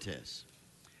 Fuentes?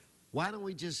 Why don't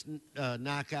we just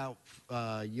knock out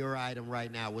your item right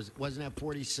now? Wasn't that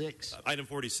 46? Item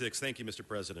 46. Thank you, Mr.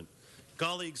 President.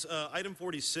 Colleagues, item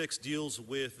 46 deals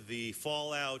with the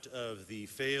fallout of the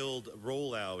failed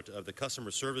rollout of the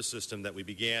customer service system that we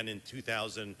began in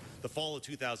the fall of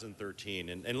 2013.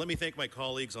 And let me thank my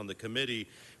colleagues on the committee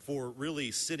for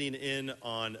really sitting in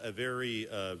on a very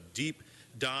deep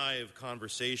dive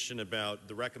conversation about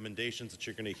the recommendations that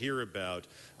you're going to hear about.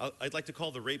 I'd like to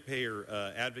call the ratepayer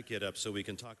advocate up so we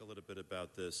can talk a little bit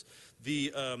about this.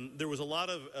 There was a lot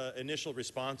of initial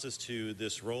responses to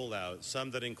this rollout,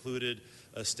 some that included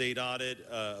a state audit.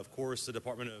 Of course, the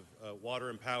Department of Water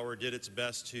and Power did its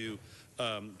best to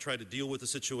try to deal with the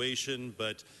situation,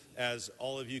 but as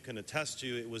all of you can attest to,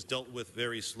 it was dealt with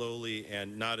very slowly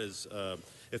and not as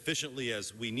efficiently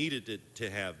as we needed it to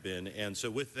have been. And so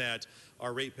with that,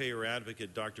 our ratepayer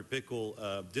advocate, Dr. Pickle,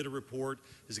 did a report.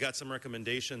 He's got some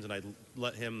recommendations, and I'd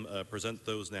let him present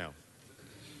those now.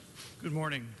 Good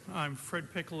morning. I'm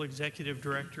Fred Pickle, Executive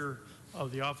Director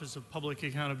of the Office of Public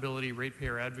Accountability,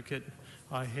 Ratepayer Advocate.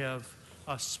 I have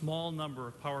a small number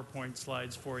of PowerPoint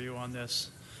slides for you on this.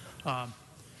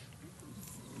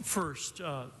 First,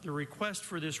 the request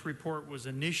for this report was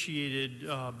initiated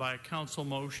by a council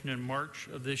motion in March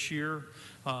of this year.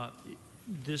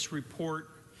 This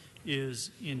report is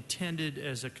intended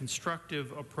as a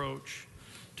constructive approach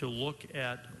to look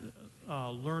at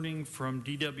learning from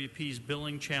DWP's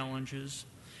billing challenges,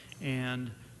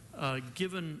 and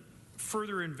given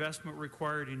further investment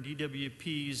required in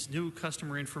DWP's new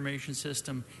customer information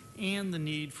system and the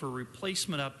need for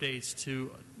replacement updates to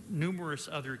numerous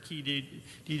other key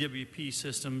DWP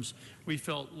systems, we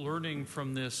felt learning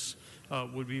from this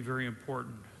would be very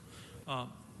important.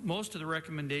 Most of the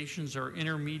recommendations are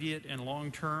intermediate and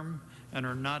long-term and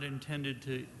are not intended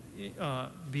to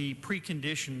be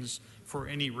preconditions for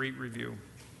any rate review.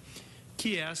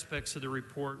 Key aspects of the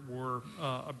report were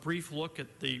a brief look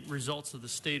at the results of the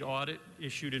state audit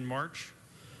issued in March.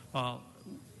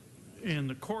 In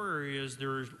the core areas,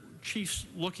 there are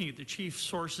looking at the chief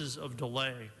sources of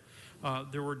delay.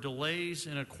 There were delays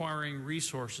in acquiring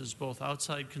resources, both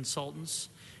outside consultants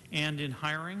and in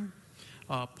hiring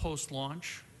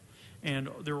post-launch. And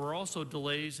there were also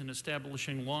delays in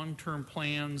establishing long-term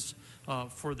plans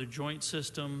for the joint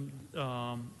system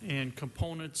and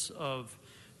components of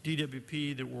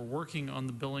DWP that were working on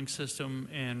the billing system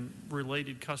and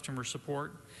related customer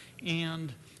support,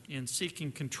 and in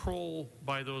seeking control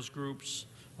by those groups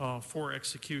for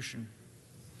execution.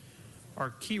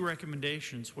 Our key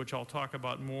recommendations, which I'll talk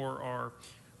about more,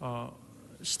 are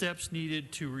steps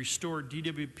needed to restore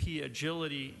DWP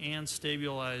agility and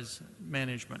stabilize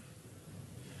management.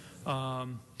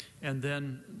 And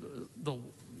then the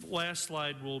last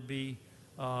slide will be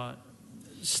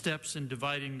steps in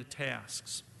dividing the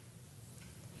tasks.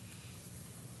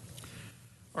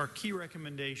 Our key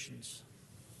recommendations.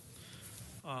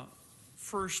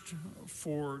 First,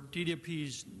 for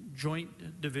DWP's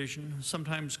joint division,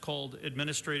 sometimes called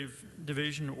administrative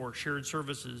division or shared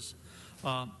services,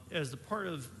 as the part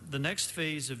of the next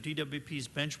phase of DWP's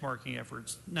benchmarking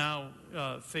efforts, now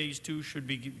phase 2 should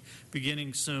be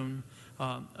beginning soon,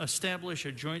 establish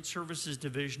a joint services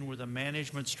division with a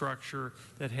management structure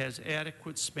that has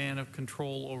adequate span of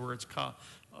control over its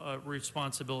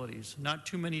responsibilities. Not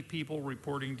too many people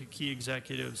reporting to key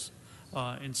executives,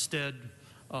 instead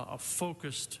a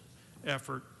focused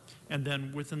effort. And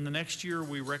then within the next year,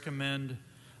 we recommend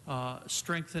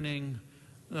strengthening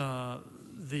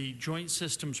the Joint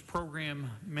Systems Program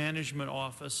Management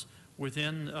Office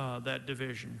within that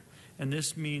division. And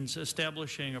this means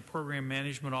establishing a program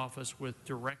management office with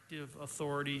directive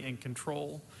authority and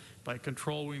control. By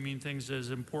control, we mean things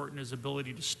as important as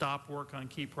ability to stop work on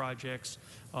key projects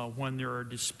when there are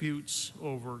disputes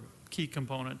over key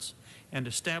components, and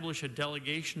establish a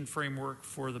delegation framework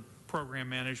for the program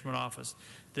management office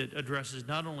that addresses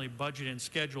not only budget and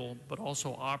schedule, but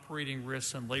also operating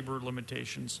risks and labor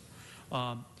limitations.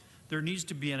 There needs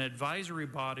to be an advisory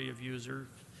body of users.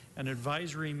 An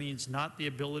advisory means not the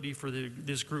ability for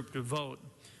this group to vote.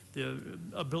 The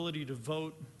ability to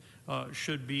vote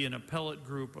should be an appellate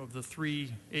group of the 3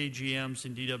 AGMs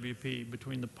in DWP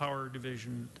between the Power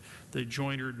Division, the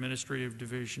Joint or Administrative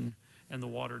Division, and the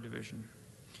Water Division.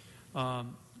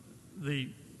 The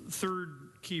third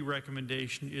key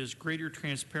recommendation is greater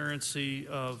transparency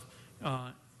of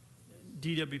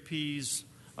DWP's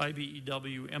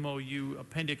IBEW MOU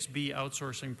Appendix B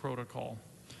outsourcing protocol.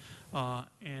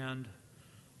 And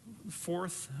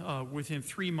fourth, within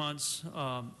 3 months,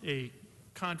 a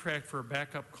contract for a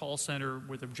backup call center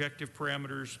with objective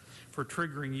parameters for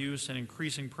triggering use and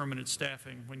increasing permanent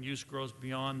staffing when use grows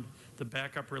beyond the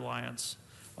backup reliance.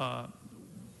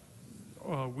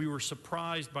 We were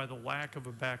surprised by the lack of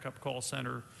a backup call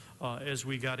center as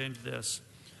we got into this.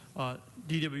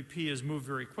 DWP has moved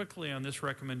very quickly on this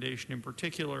recommendation in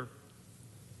particular,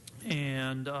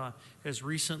 and has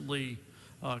recently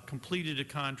completed a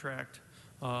contract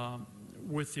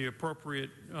with the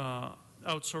appropriate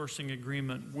outsourcing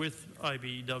agreement with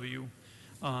IBEW.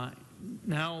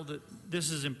 Now that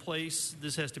this is in place,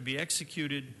 this has to be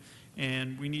executed,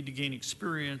 and we need to gain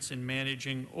experience in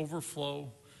managing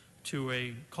overflow to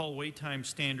a call wait time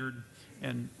standard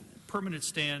and permanent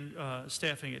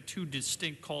staffing at 2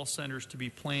 distinct call centers to be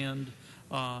planned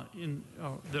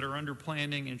that are under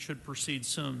planning and should proceed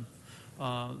soon.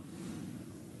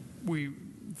 We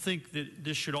think that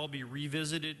this should all be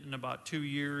revisited in about 2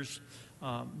 years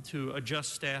to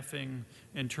adjust staffing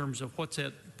in terms of what's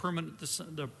at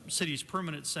the city's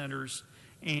permanent centers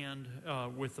and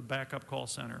with the backup call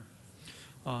center.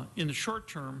 In the short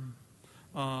term,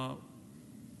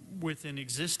 within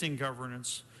existing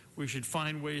governance, we should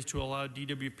find ways to allow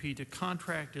DWP to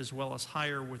contract as well as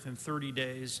hire within 30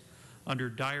 days under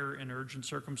dire and urgent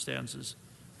circumstances.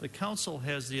 The Council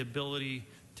has the ability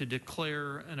to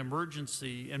declare an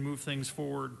emergency and move things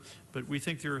forward, but we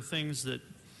think there are things that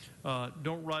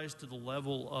don't rise to the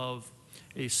level of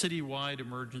a citywide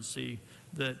emergency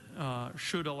that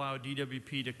should allow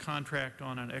DWP to contract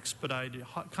on an expedited,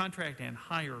 contract and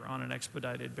hire on an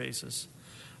expedited basis.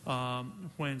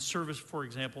 When service, for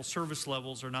example, service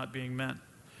levels are not being met.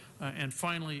 And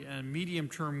finally, a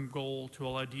medium-term goal to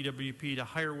allow DWP to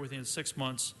hire within 6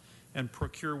 months and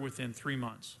procure within 3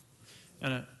 months.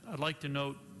 And I'd like to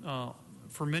note,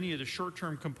 for many of the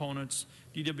short-term components,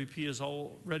 DWP has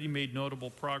already made notable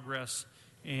progress,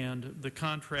 and the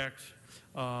contract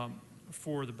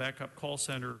for the backup call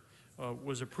center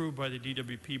was approved by the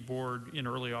DWP board in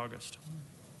early August.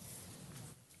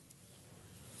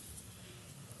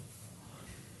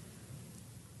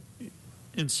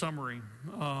 In summary,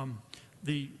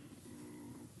 the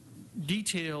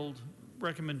detailed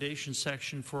recommendation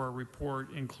section for our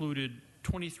report included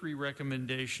 23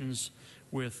 recommendations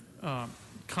with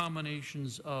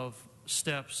combinations of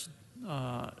steps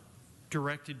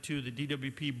directed to the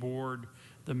DWP board,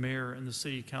 the mayor, and the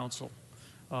city council.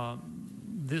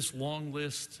 This long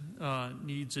list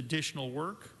needs additional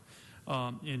work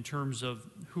in terms of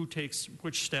who takes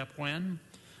which step when.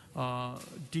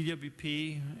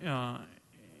 DWP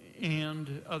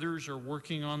and others are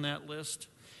working on that list,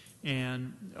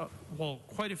 and while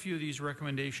quite a few of these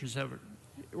recommendations have,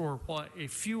 or while a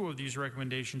few of these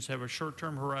recommendations have a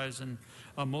short-term horizon,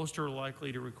 most are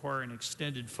likely to require an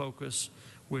extended focus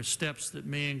with steps that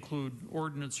may include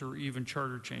ordinance or even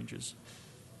charter changes.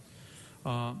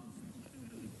 The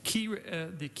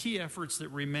key efforts that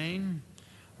remain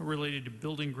related to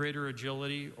building greater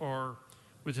agility are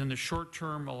within the short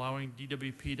term, allowing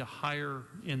DWP to hire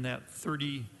in that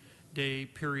 30 day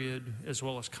period as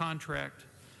well as contract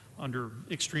under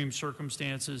extreme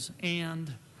circumstances,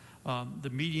 and the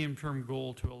medium-term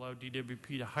goal to allow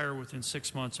DWP to hire within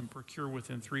 6 months and procure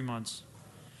within 3 months.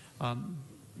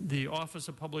 The Office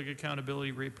of Public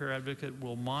Accountability Ratepayer Advocate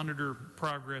will monitor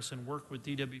progress and work with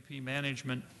DWP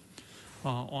management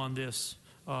on this.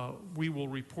 We will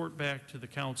report back to the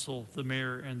council, the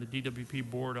mayor, and the DWP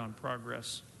board on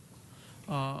progress.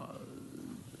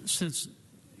 Since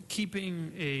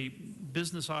keeping a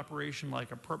business operation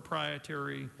like a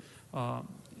proprietary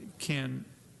can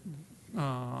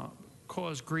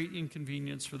cause great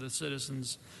inconvenience for the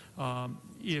citizens,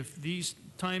 if these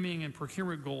timing and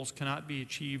procurement goals cannot be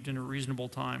achieved in a reasonable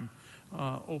time,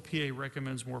 OPA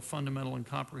recommends more fundamental and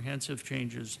comprehensive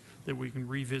changes that we can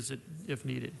revisit if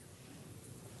needed.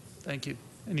 Thank you.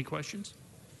 Any questions?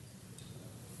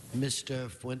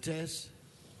 Mr. Fuentes,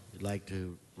 you'd like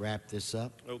to wrap this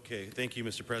up? Okay, thank you,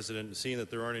 Mr. President. Seeing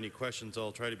that there aren't any questions,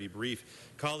 I'll try to be brief.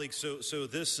 Colleagues, so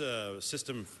this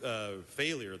system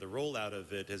failure, the rollout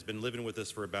of it, has been living with us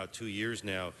for about 2 years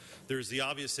now. There's the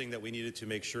obvious thing that we needed to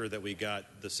make sure that we got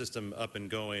the system up and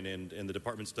going, and the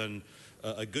department's done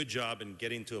a good job in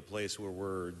getting to a place where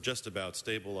we're just about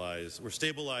stabilized. We're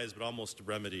stabilized but almost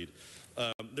remedied.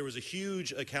 There was a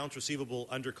huge accounts receivable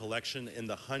under collection in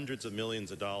the hundreds of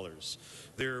millions of dollars.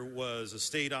 There was a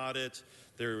state audit.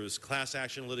 There was class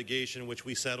action litigation, which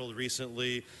we settled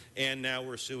recently, and now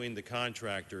we're suing the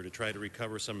contractor to try to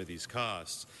recover some of these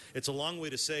costs. It's a long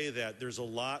way to say that there's a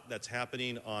lot that's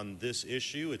happening on this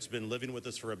issue. It's been living with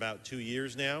us for about 2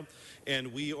 years now,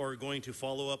 and we are going to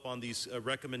follow up on these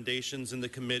recommendations in the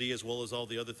committee, as well as all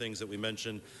the other things that we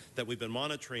mentioned that we've been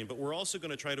monitoring. But we're also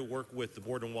going to try to work with the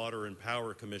Board of Water and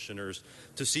Power commissioners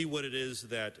to see what it is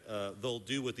that they'll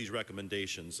do with these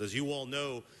recommendations. As you all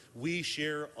know, we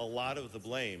share a lot of the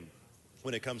blame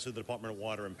when it comes to the Department of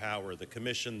Water and Power, the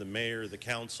commission, the mayor, the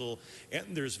council, and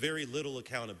there's very little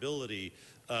accountability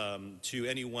to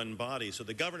any one body. So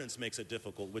the governance makes it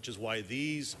difficult, which is why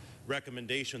these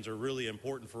recommendations are really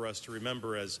important for us to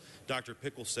remember. As Dr.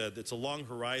 Pickle said, it's a long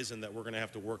horizon that we're going to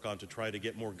have to work on to try to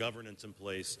get more governance in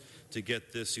place to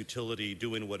get this utility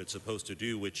doing what it's supposed to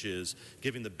do, which is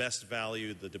giving the best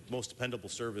value, the most dependable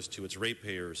service to its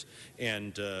ratepayers.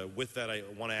 And with that, I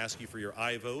want to ask you for your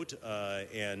aye vote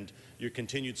and your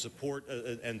continued support,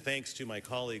 and thanks to my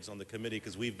colleagues on the committee,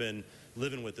 because we've been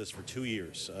living with this for 2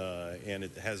 years, and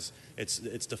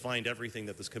it's defined everything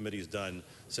that this committee's done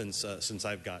since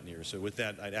I've gotten here. So with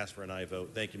that, I'd ask for an aye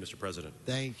vote. Thank you, Mr. President.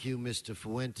 Thank you, Mr.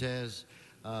 Fuentes.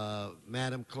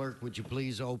 Madam Clerk, would you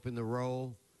please open the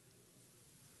roll,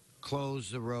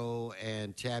 close the roll,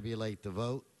 and tabulate the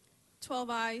vote? 12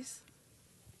 ayes.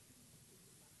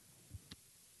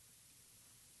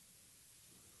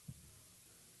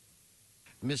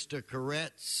 Mr.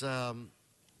 Koretz,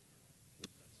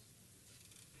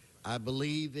 I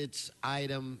believe it's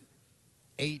item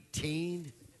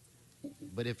 18,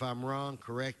 but if I'm wrong,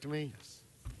 correct me.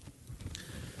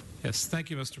 Yes, thank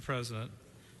you, Mr. President.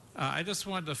 I just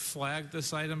wanted to flag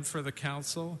this item for the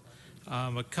council.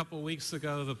 A couple weeks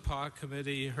ago, the PAW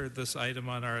committee heard this item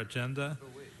on our agenda,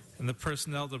 and the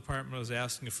Personnel Department was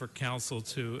asking for council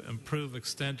to improve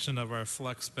extension of our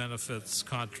flex benefits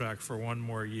contract for 1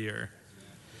 more year.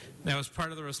 Now, as part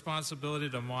of the responsibility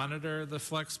to monitor the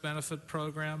flex benefit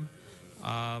program,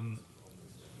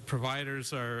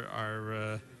 providers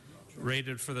are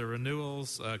rated for their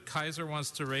renewals. Kaiser wants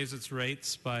to raise its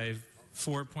rates by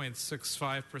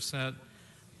 4.65%.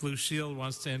 Blue Shield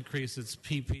wants to increase its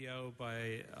PPO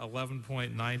by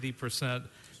 11.90%,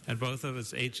 and both of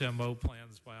its HMO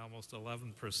plans by almost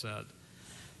 11%.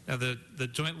 Now, the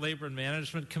Joint Labor and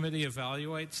Management Committee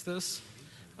evaluates this,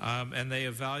 and they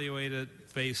evaluate it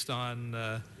based on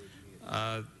the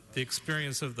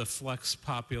experience of the flex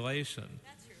population.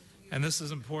 And this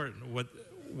is important.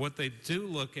 What they do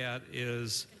look at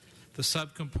is the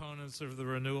subcomponents of the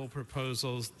renewal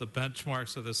proposals, the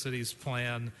benchmarks of the city's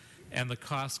plan, and the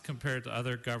cost compared to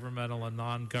other governmental and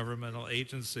non-governmental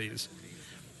agencies.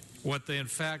 What they in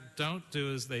fact don't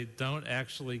do is they don't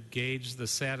actually gauge the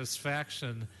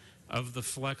satisfaction of the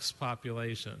flex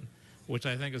population, which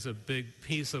I think is a big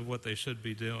piece of what they should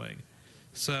be doing.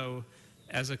 So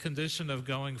as a condition of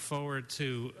going forward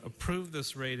to approve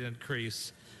this rate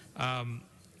increase,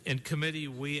 in committee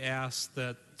we asked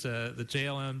that the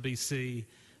JLNBC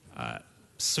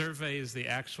surveys the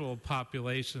actual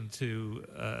population to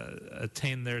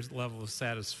attain their level of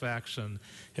satisfaction,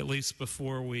 at least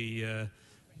before we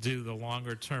do the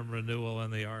longer-term renewal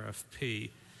and the RFP.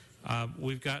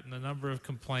 We've gotten a number of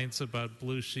complaints about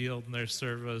Blue Shield and their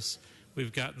service.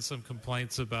 We've gotten some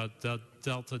complaints about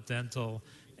Delta Dental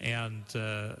and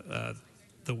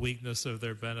the weakness of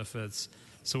their benefits.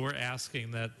 So we're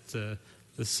asking that the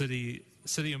city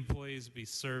employees be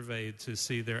surveyed to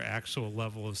see their actual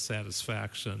level of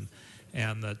satisfaction,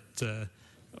 and that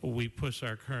we push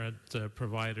our current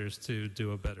providers to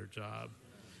do a better job.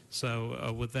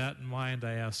 So with that in mind,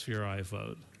 I ask for your aye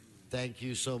vote. Thank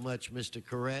you so much, Mr.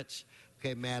 Koretz.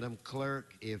 Okay, Madam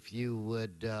Clerk, if you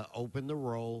would open the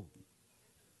roll,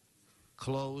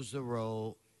 close the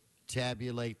roll,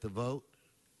 tabulate the vote.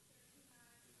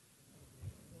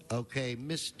 Okay,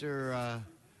 Mr.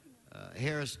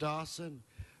 Harris Dawson,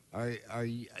 are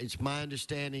you, it's my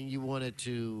understanding you wanted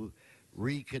to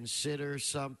reconsider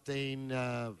something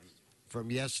from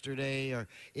yesterday, or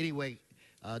anyway,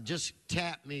 just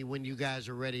tap me when you guys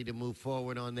are ready to move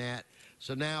forward on that.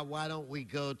 So now why don't we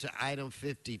go to item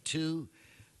 52,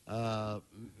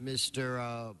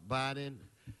 Mr. Biden?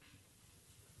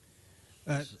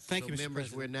 Thank you, Mr. Members,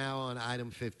 President. we're now on item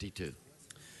 52.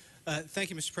 Thank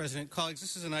you, Mr. President. Colleagues,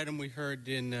 this is an item we heard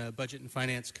in Budget and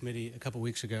Finance Committee a couple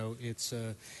weeks ago. It's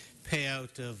a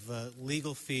payout of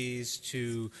legal fees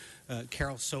to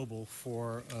Carol Sobel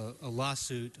for a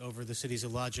lawsuit over the city's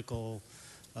illogical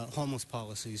homeless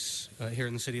policies here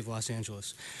in the city of Los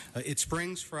Angeles. It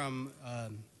springs from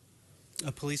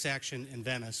a police action in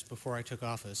Venice before I took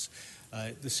office.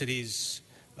 The city's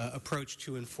approach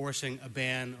to enforcing a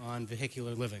ban on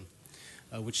vehicular living,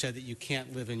 which said that you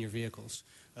can't live in your vehicles.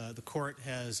 The court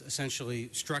has essentially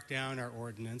struck down our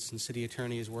ordinance, and the city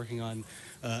attorney is working on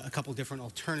a couple different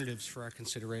alternatives for our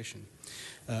consideration.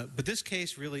 But this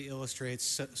case really illustrates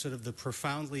sort of the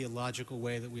profoundly illogical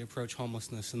way that we approach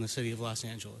homelessness in the city of Los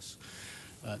Angeles.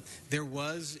 There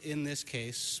was, in this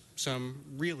case, some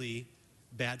really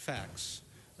bad facts.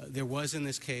 There was, in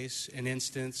this case, an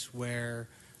instance where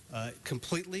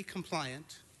completely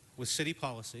compliant with city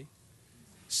policy,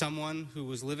 someone who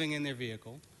was living in their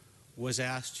vehicle was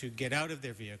asked to get out of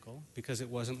their vehicle because it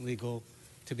wasn't legal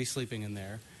to be sleeping in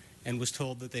there, and was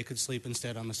told that they could sleep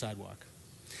instead on the sidewalk.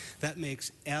 That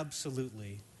makes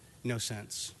absolutely no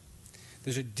sense.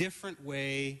 There's a different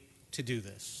way to do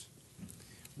this.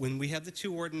 When we have the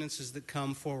two ordinances that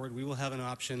come forward, we will have an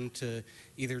option to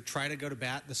either try to go to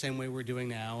bat the same way we're doing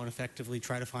now and effectively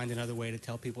try to find another way to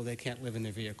tell people they can't live in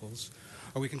their vehicles,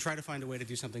 or we can try to find a way to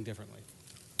do something differently.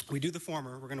 We do the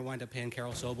former, we're going to wind up paying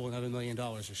Carol Sobel another $1 million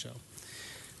or so.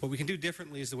 What we can do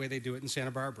differently is the way they do it in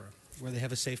Santa Barbara, where they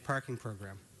have a safe parking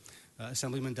program.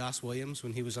 Assemblyman Das Williams,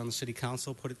 when he was on the city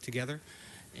council, put it together,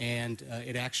 and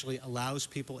it actually allows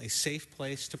people a safe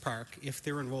place to park if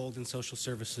they're enrolled in social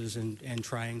services and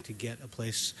trying to get a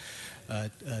place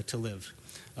to live.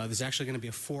 There's actually going to be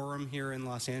a forum here in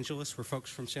Los Angeles where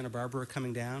folks from Santa Barbara are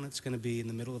coming down. It's going to be in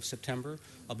the middle of September.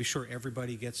 I'll be sure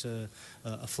everybody gets a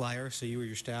flyer so you or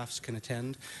your staffs can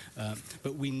attend.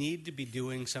 But we need to be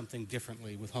doing something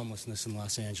differently with homelessness in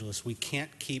Los Angeles. We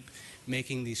can't keep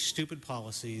making these stupid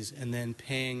policies and then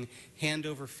paying hand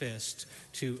over fist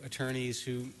to attorneys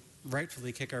who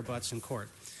rightfully kick our butts in court.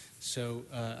 So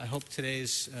I hope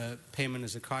today's payment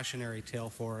is a cautionary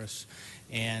tale for us,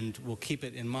 and we'll keep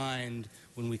it in mind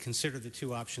when we consider the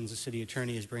two options the city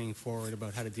attorney is bringing forward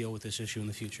about how to deal with this issue in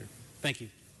the future. Thank you.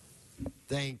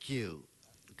 Thank you.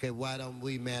 Okay, why don't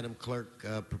we, Madam Clerk,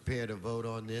 prepare to vote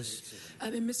on this?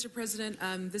 And Mr. President,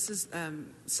 this is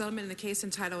settlement in a case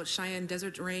entitled Cheyenne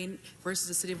Desert Rain versus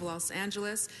the City of Los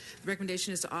Angeles. The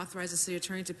recommendation is to authorize the city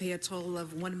attorney to pay a total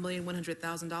of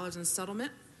 $1,100,000 in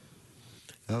settlement.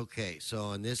 Okay, so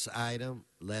on this item,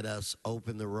 let us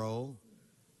open the roll,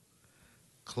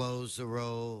 close the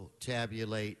roll,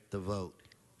 tabulate the vote.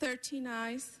 13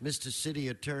 ayes. Mr. City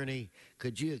Attorney,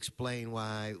 could you explain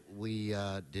why we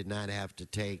did not have to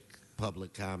take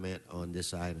public comment on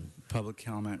this item? Public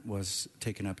comment was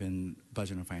taken up in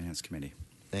Budget and Finance Committee.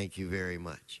 Thank you very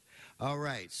much. All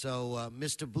right, so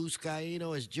Mr.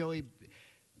 Buscaino, is Joey...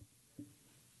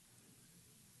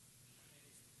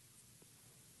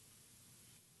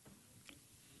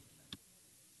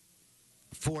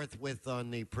 forthwith on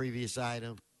the previous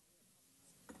item?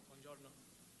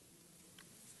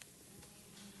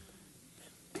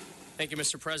 Thank you,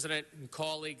 Mr. President and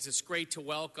colleagues. It's great to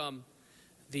welcome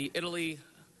the Italy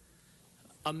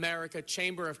America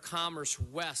Chamber of Commerce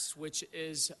West, which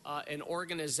is an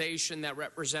organization that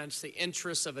represents the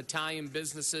interests of Italian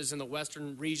businesses in the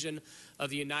western region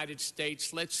of the United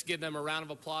States. Let's give them a round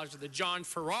of applause to the John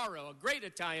Ferraro, a great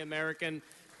Italian-American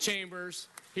chambers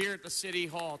here at the City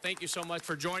Hall. Thank you so much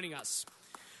for joining us.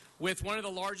 With one of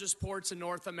the largest ports in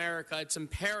North America, it's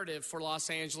imperative for Los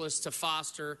Angeles to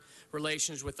foster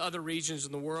relations with other regions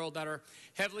in the world that are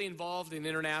heavily involved in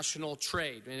international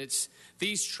trade. And it's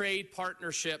these trade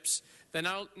partnerships that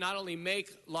not only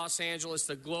make Los Angeles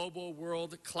the global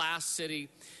world-class city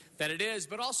that it is,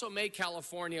 but also make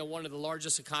California one of the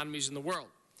largest economies in the world.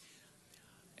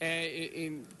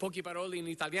 In poche parole in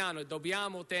italiano,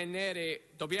 dobbiamo tenere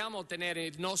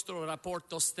il nostro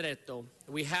rapporto stretto.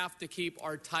 We have to keep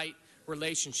our tight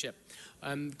relationship.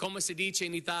 Come si dice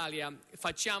in Italia,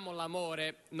 facciamo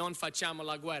l'amore, non facciamo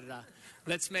la guerra.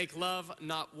 Let's make love,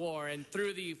 not war. And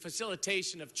through the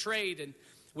facilitation of trade and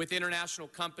with international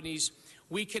companies,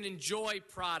 we can enjoy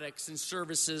products and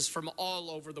services from all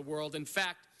over the world. In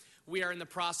fact, we are in the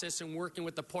process and working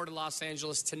with the Port of Los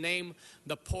Angeles to name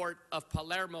the Port of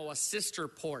Palermo a sister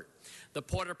port. The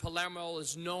Port of Palermo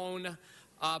is known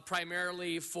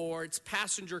primarily for its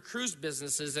passenger cruise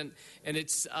businesses, and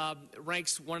it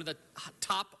ranks one of the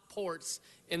top ports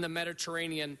in the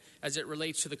Mediterranean as it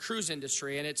relates to the cruise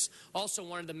industry. And it's also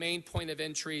one of the main point of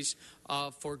entries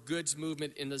for goods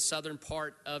movement in the southern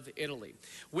part of Italy.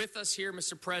 With us here,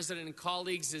 Mr. President and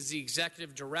colleagues, is the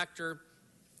Executive Director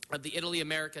of the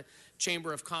Italy-America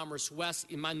Chamber of Commerce West,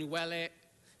 Emanuela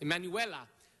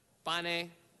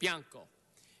Pane Bianco.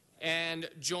 And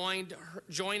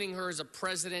joining her is a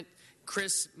President,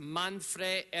 Chris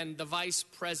Manfre, and the Vice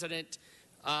President,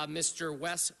 Mr.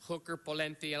 Wes Hooker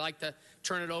Polenti. I'd like to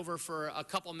turn it over for a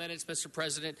couple minutes, Mr.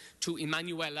 President, to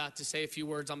Emanuela to say a few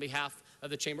words on behalf of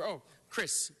the Chamber. Oh,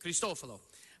 Chris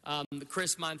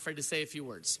Manfre to say a few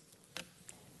words.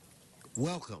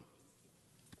 Welcome.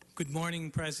 Good morning,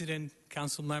 President,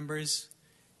 Council members.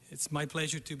 It's my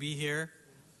pleasure to be here.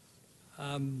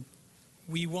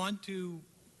 We want to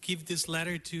give this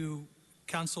letter to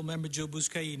Council Member Joe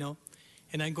Buscaino,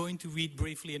 and I'm going to read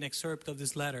briefly an excerpt of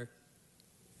this letter.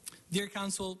 Dear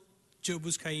Council Joe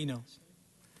Buscaino,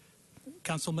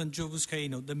 Councilman Joe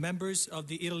Buscaino, the members of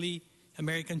the Italy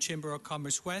American Chamber of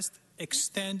Commerce West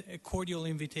extend a cordial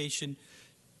invitation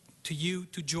to you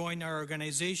to join our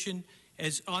organization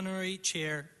as honorary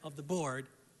chair of the board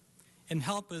and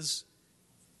help us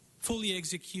fully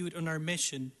execute on our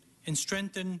mission and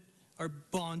strengthen our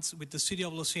bonds with the City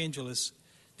of Los Angeles,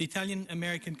 the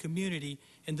Italian-American community,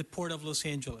 and the Port of Los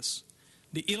Angeles.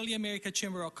 The Italy-America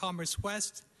Chamber of Commerce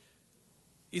West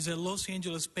is a Los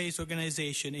Angeles-based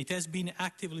organization. It has been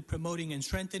actively promoting and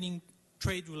strengthening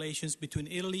trade relations between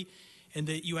Italy and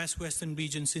the U.S. Western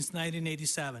region since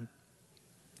 1987.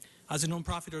 As a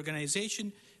nonprofit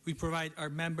organization, we provide our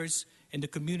members and the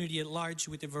community at large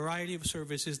with a variety of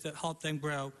services that help them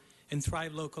grow and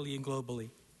thrive locally and globally.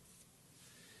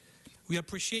 We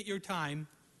appreciate your time,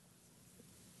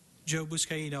 Joe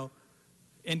Buscaino,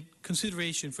 and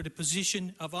consideration for the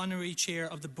position of honorary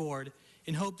chair of the board,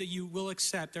 and hope that you will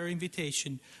accept our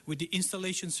invitation with the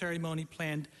installation ceremony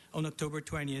planned on October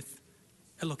 20th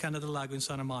at Locanda del Lago in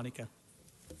Santa Monica.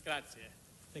 Grazie.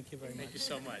 Thank you very much. Thank you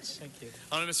so much. Thank you.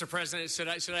 Mr. President,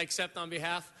 should I accept on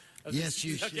behalf of Yes, this?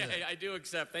 you should. Okay, I do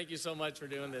accept. Thank you so much for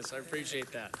doing this. I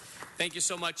appreciate that. Thank you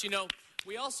so much. You know,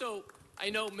 I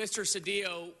know Mr.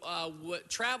 Cedillo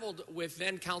traveled with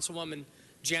then Councilwoman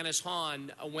Janice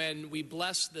Hahn when we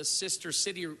blessed the sister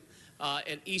city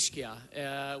at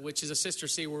Ischia, which is a sister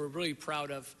city we're really proud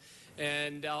of.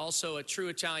 And also a true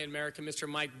Italian-American, Mr.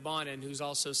 Mike Bonin, who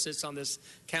also sits on this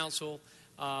council.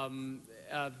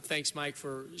 Thanks, Mike,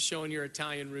 for showing your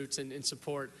Italian roots and in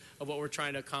support of what we're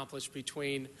trying to accomplish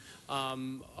between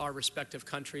our respective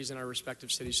countries and our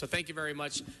respective cities. So thank you very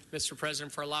much, Mr.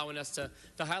 President, for allowing us to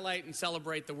highlight and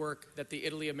celebrate the work that the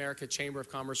Italy-America Chamber of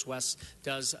Commerce West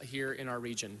does here in our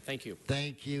region. Thank you.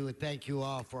 Thank you, and thank you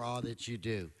all for all that you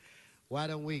do. Why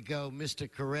don't we go, Mr.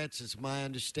 Koretz, it's my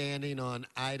understanding on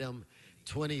item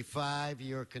 25,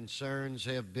 your concerns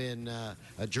have been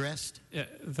addressed? Yeah,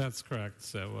 that's correct.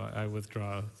 So I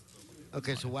withdraw.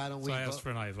 Okay, so why don't we I ask for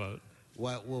an aye vote.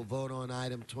 We'll vote on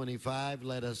item 25.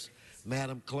 Let us,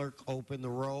 Madam Clerk, open the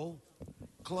roll,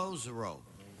 close the roll,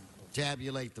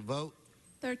 tabulate the vote.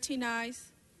 13 ayes.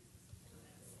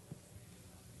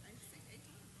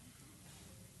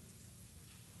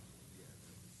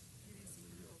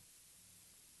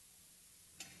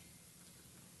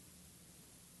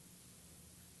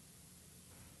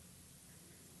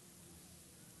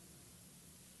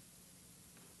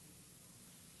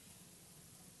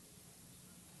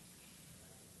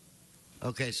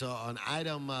 Okay, so on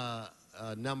item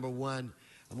number 1,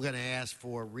 I'm going to ask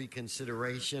for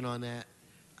reconsideration on that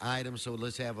item. So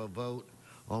let's have a vote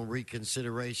on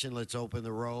reconsideration. Let's open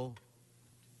the roll,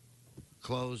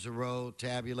 close the roll,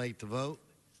 tabulate the vote.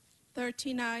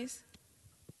 13 ayes.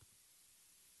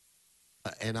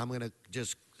 And I'm going to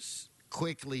just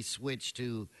quickly switch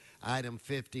to item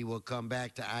 50. We'll come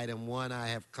back to item 1. I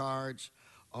have cards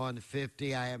on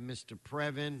 50. I have Mr.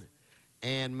 Previn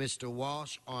and Mr.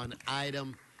 Walsh on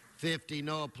item 50.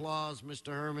 No applause, Mr.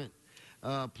 Herman.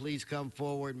 Please come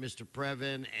forward, Mr.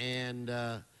 Previn and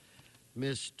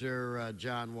Mr.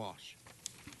 John Walsh.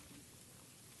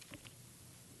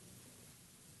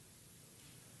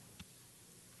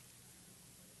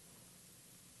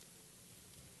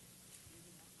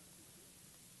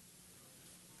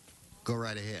 Go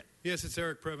right ahead. Yes, it's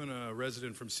Eric Previn, a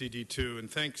resident from CD2,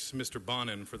 and thanks, Mr.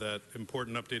 Bonin, for that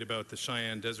important update about the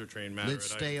Cheyenne Desert Train matter.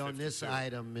 Let's stay on this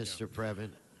item, Mr.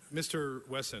 Previn. Mr.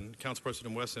 Wesson, Council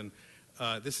President Wesson,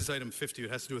 this is item 50.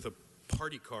 It has to do with a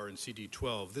party car in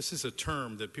CD12. This is a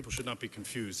term that people should not be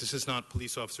confused. This is not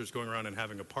police officers going around and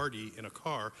having a party in a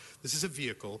car. This is a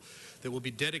vehicle that will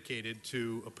be dedicated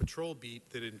to a patrol beat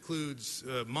that includes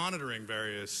monitoring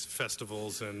various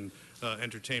festivals and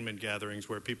entertainment gatherings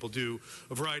where people do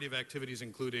a variety of activities,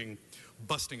 including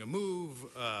busting a move,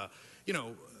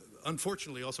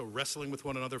 unfortunately also wrestling with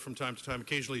one another from time to time,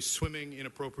 occasionally swimming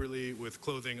inappropriately with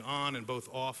clothing on and both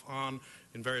off, on,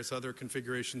 in various other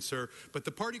configurations, sir. But the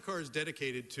party car is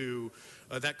dedicated to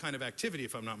that kind of activity,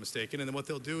 if I'm not mistaken. And then what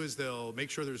they'll do is they'll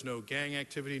make sure there's no gang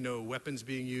activity, no weapons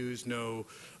being used, no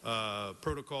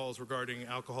protocols regarding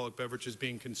alcoholic beverages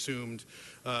being consumed,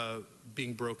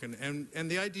 being broken. And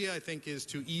the idea, I think, is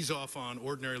to ease off on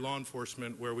ordinary law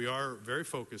enforcement, where we are very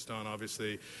focused on,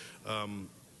 obviously,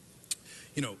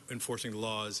 enforcing the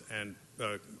laws, and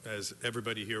as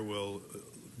everybody here will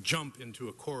jump into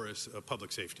a chorus of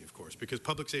public safety, of course, because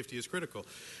public safety is critical.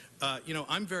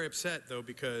 I'm very upset, though,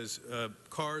 because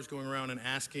cars going around and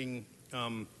asking,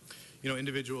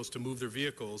 individuals to move their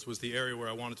vehicles was the area where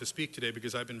I wanted to speak today,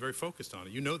 because I've been very focused on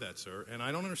it. You know that, sir, and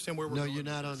I don't understand where we're going. No, you're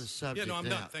not on the subject. Yeah, no, I'm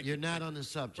now. done. Thank You're you. not on the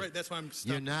subject. Right, that's why I'm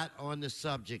stuck. You're not on the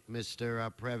subject, Mr.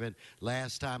 Previn.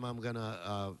 Last time I'm going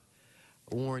to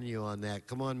warn you on that.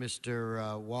 Come on,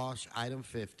 Mr. Walsh, item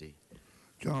 50.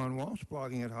 John Walsh,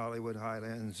 blogging at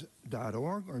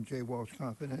HollywoodHighlands.org or J. Walsh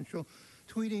Confidential,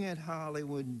 tweeting at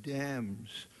Hollywood Dems.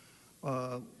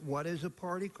 What is a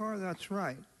party car? That's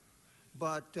right.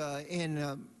 But in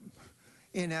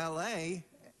L.A.,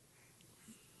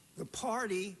 the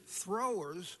party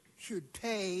throwers should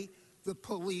pay the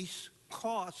police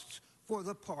costs for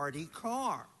the party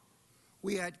car.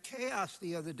 We had chaos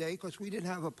the other day because we didn't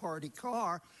have a party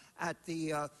car at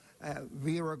the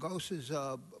Villaraigosa's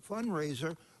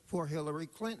fundraiser for Hillary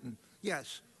Clinton.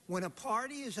 Yes, when a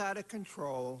party is out of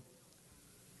control,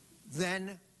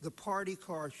 then the party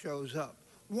car shows up.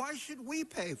 Why should we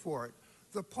pay for it?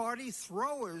 The party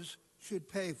throwers should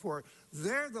pay for it.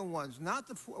 They're the ones, not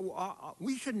the.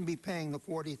 We shouldn't be paying the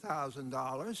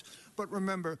 $40,000. But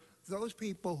remember, those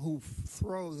people who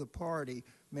throw the party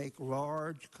make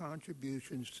large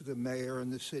contributions to the mayor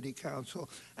and the city council,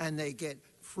 and they get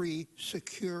free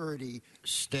security.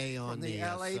 Stay on from the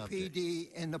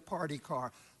LAPD in the party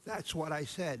car. That's what I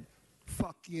said.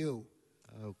 Fuck you.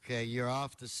 Okay, you're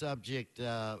off the subject,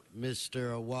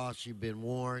 Mr. Walsh. You've been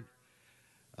warned.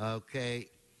 Okay,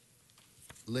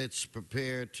 let's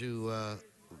prepare to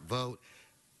vote.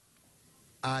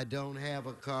 I don't have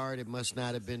a card. It must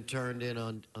not have been turned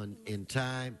in in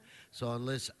time. So on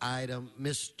this item,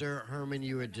 Mr. Herman,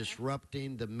 you are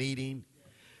disrupting the meeting.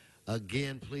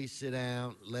 Again, please sit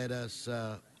down. Let us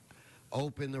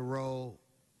open the roll,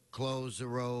 close the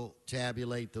roll,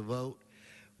 tabulate the vote.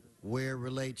 Where it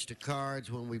relates to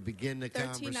cards, when we begin the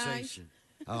 13 conversation.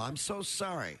 Oh, I'm so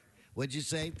sorry. What'd you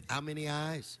say? How many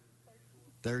ayes?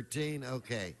 13?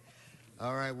 Okay.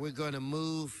 All right, we're going to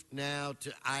move now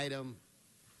to item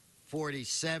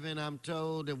 47, I'm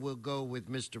told, and we'll go with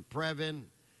Mr. Previn,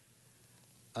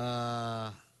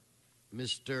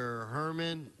 Mr.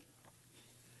 Herman,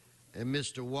 and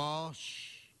Mr. Walsh,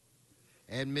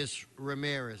 and Ms.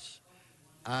 Ramirez.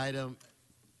 Item,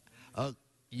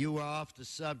 you are off the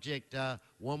subject.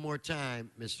 One more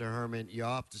time, Mr. Herman, you're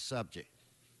off the subject.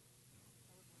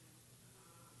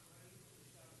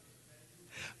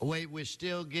 Wait, we're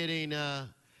still getting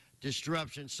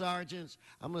disruption. Sergeants,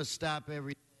 I'm going to stop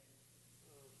every...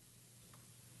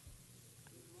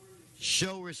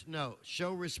 Show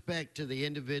respect to the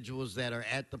individuals that are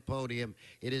at the podium.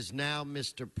 It is now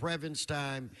Mr. Previn's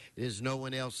time. It is no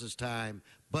one else's time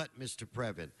but Mr.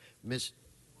 Previn.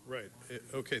 Right.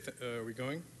 Okay. Are we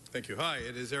going? Thank you. Hi.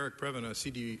 It is Eric Previn,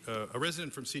 a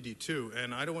resident from CD2,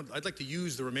 and I'd like to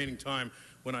use the remaining time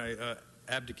when I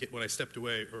stepped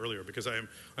away earlier, because I'm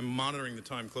monitoring the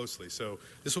time closely. So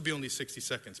this will be only 60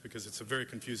 seconds because it's a very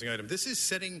confusing item. This is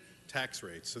setting tax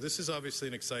rates. So this is obviously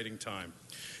an exciting time.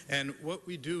 And what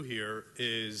we do here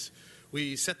is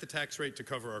we set the tax rate to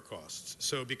cover our costs.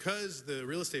 So because the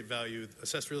real estate value,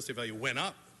 assessed real estate value, went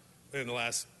up in the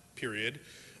last period,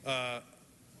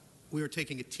 we are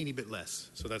taking a teeny bit less,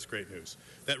 so that's great news.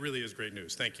 That really is great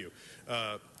news. Thank you.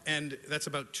 And that's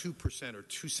about 2% or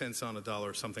 2 cents on a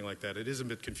dollar, something like that. It is a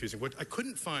bit confusing. What I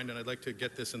couldn't find, and I'd like to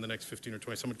get this in the next 15 or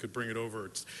 20, someone could bring it over.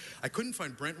 I couldn't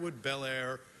find Brentwood, Bel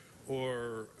Air,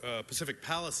 or Pacific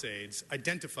Palisades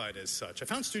identified as such. I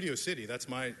found Studio City, that's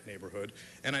my neighborhood,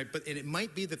 and it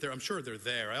might be that I'm sure they're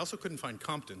there. I also couldn't find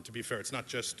Compton, to be fair. It's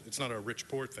not a rich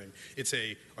poor thing.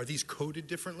 Are these coded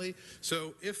differently?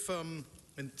 So if, and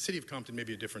City of Compton may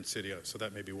be a different city, so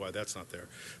that may be why that's not there.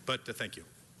 But thank you.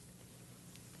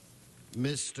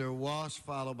 Mr. Walsh,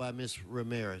 followed by Ms.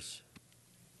 Ramirez.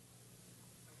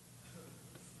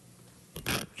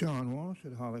 John Walsh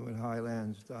at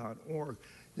HollywoodHighlands.org.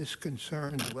 This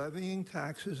concerns levying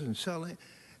taxes and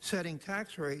setting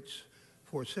tax rates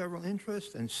for several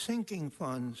interests and sinking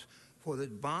funds for the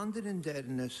bonded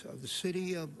indebtedness of the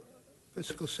city of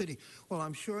Fiscal City. Well,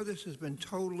 I'm sure this has been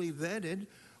totally vetted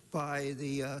by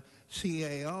the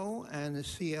CAO and the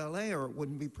CLA, or it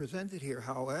wouldn't be presented here.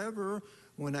 However,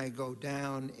 when I go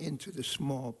down into the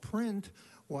small print,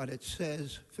 what it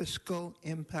says, fiscal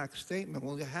impact statement,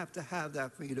 well, you have to have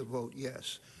that for you to vote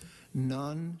yes.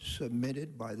 None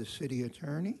submitted by the city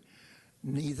attorney,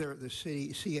 neither the city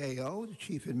CAO, the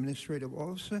chief administrative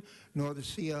officer, nor the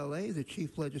CLA, the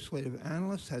chief legislative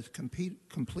analyst, has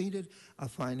completed a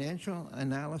financial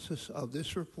analysis of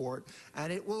this report,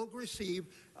 and it will receive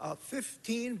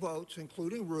 15 votes,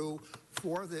 including Rue,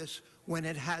 for this when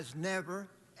it has never,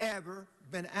 ever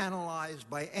been analyzed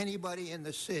by anybody in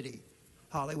the city.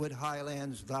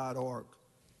 HollywoodHighlands.org.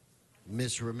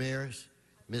 Ms. Ramirez?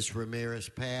 Ms. Ramirez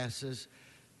passes.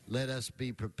 Let us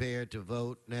be prepared to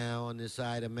vote now on this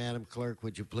item. Madam Clerk,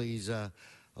 would you please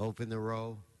open the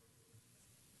roll,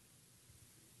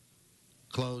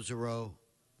 close the roll,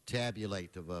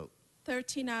 tabulate the vote.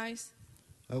 13 ayes.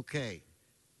 Okay.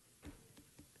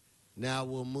 Now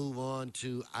we'll move on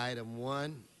to item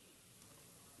 1.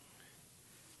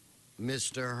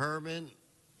 Mr. Herman,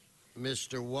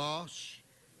 Mr. Walsh.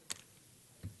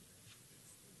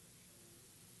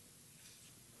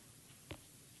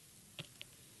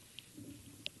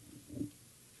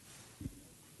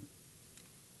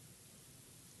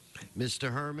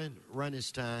 Mr. Herman, run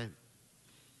his time.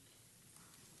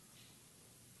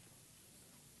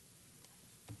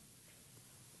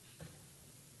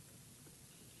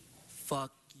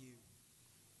 Fuck you.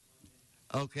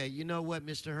 Okay, you know what,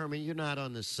 Mr. Herman? You're not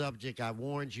on the subject. I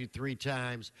warned you 3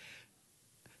 times.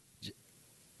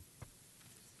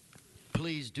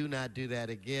 Please do not do that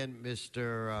again,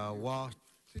 Mr. Walsh.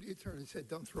 City attorney said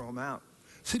don't throw him out.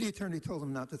 City attorney told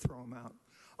him not to throw him out.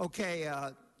 Okay,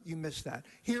 you missed that.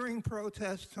 Hearing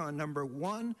protests on number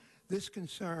 1. This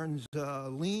concerns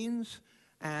liens.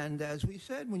 And as we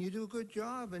said, when you do a good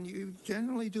job, and you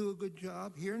generally do a good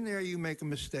job, here and there you make a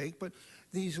mistake, but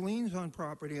these liens on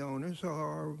property owners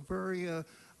are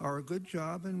are a good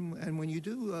job. And when you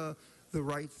do the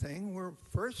right thing, we're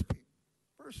first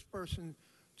person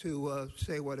to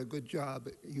say what a good job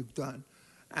you've done.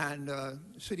 And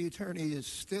city attorney is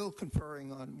still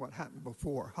conferring on what happened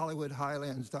before.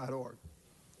 HollywoodHighlands.org.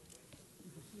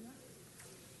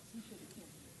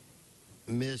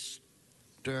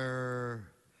 Mr.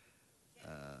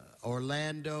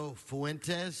 Orlando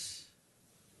Fuentes,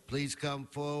 please come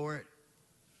forward.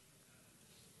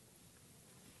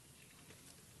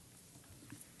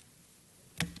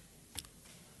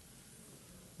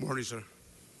 Morning, sir.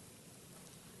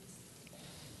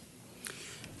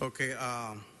 Okay,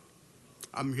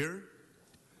 I'm here.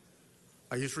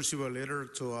 I just received a letter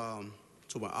to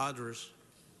my address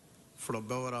for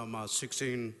about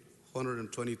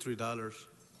 $1,623,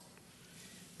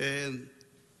 and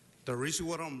the reason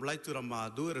why I'm like to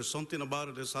do it is something about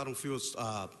it is I don't feel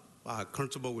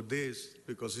comfortable with this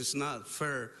because it's not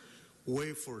fair.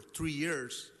 Wait for 3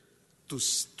 years to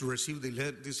receive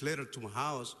this letter to my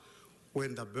house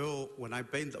when the bill when I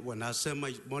sent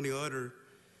my money order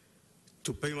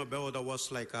to pay my bill, that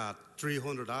was like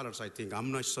 $300, I think.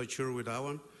 I'm not so sure with that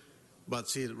one. But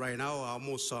see, right now,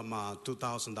 almost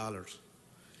 $2,000.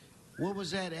 What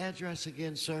was that address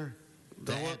again, sir?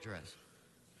 The address.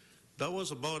 That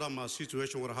was about my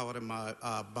situation where I had in my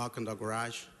back in the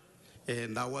garage.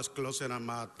 And that was closing on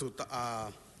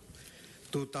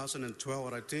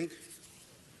 2012, I think.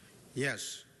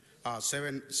 Yes,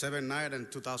 7/9 in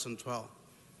 2012.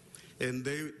 And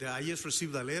I just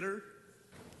received a letter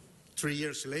 3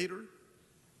 years later,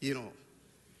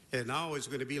 and now it's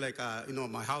going to be like,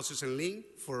 my house is in lien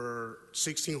for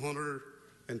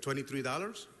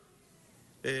 $1,623.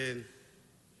 And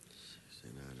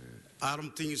I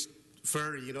don't think it's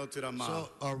fair, to the So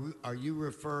are you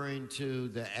referring to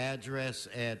the address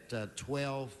at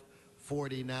 12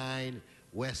 49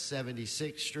 West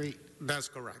 76th Street? That's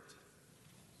correct.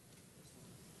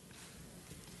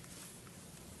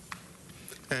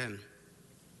 And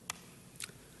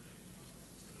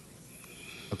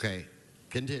okay,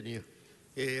 continue.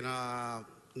 And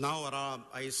now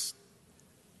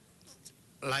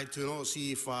like to know,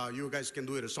 see if you guys can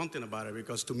do it or something about it,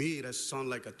 because to me that sounds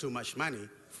like too much money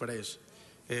for this.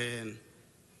 And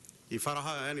if I don't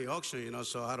have any auction, you know,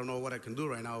 so I don't know what I can do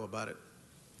right now about it.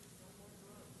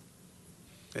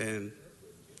 And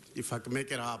if I can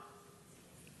make it a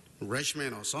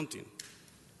arrangement or something,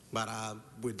 but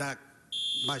with that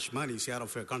much money, see, I don't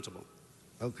feel comfortable.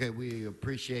 Okay, we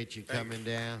appreciate you coming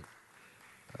down.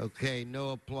 Okay,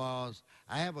 no applause.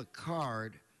 I have a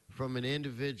card from an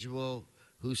individual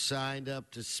who signed up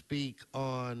to speak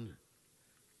on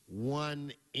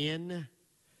 1N,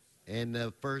 and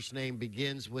the first name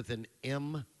begins with an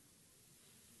M.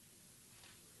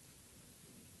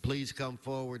 Please come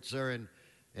forward, sir,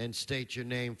 and state your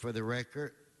name for the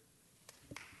record.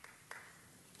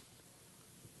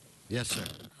 Yes, sir.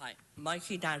 Hi,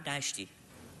 Mikey Dardashti.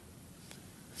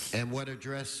 And what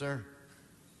address, sir?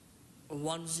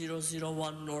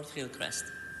 1001 North Hillcrest.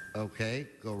 Okay,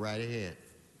 go right ahead.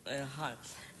 Hi.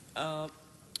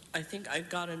 I think I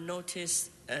got a notice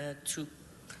to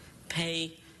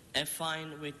pay a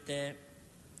fine with the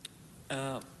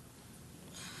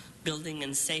building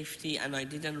and safety, and I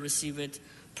didn't receive it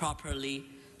properly,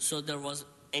 so there was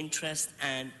interest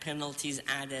and penalties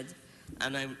added,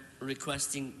 and I'm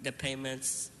requesting the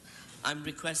payments. I'm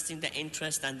requesting the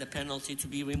interest and the penalty to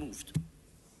be removed.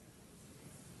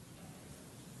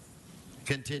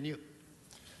 Continue.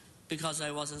 Because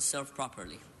I wasn't served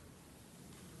properly.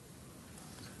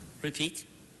 Repeat.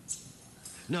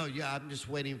 No, yeah, I'm just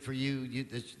waiting for you.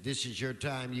 This is your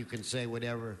time. You can say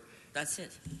whatever. That's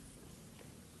it.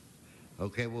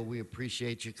 Okay, well, we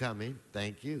appreciate you coming.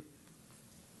 Thank you.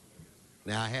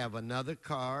 Now, I have another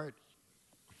card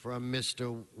from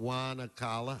Mr. Juan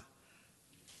Acala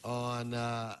on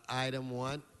item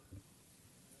 1.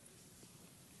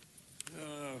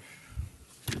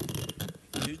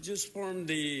 You just formed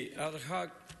the ad hoc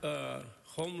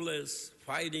homeless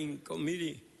fighting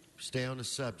committee. Stay on the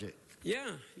subject.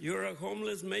 Yeah, you're a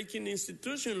homeless making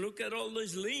institution. Look at all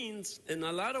those liens, and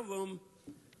a lot of them,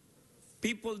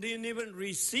 people didn't even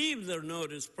receive their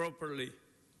notice properly,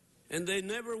 and they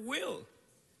never will.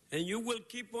 And you will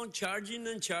keep on charging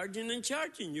and charging and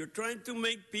charging. You're trying to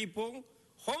make people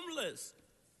homeless.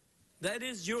 That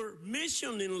is your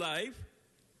mission in life.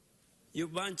 You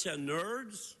bunch of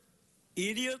nerds,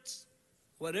 idiots,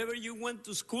 whatever you went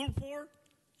to school for,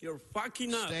 you're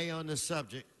fucking up. Stay on the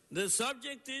subject. The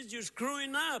subject is you're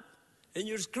screwing up, and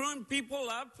you're screwing people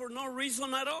up for no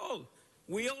reason at all.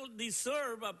 We all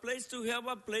deserve a place to have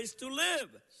a place to live.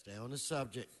 Stay on the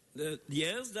subject.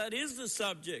 Yes, that is the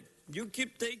subject. You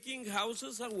keep taking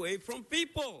houses away from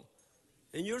people,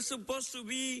 and you're supposed to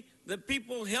be the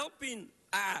people helping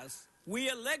us. We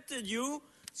elected you,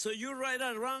 so you ride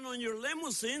around on your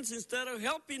limousines instead of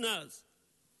helping us.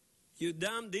 You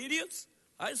damned idiots.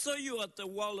 I saw you at the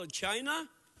Wall of China.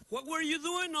 What were you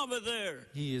doing over there?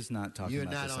 He is not talking You're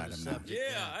about not this on item the now. subject.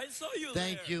 Yeah, I saw you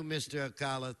Thank there. you, Mr.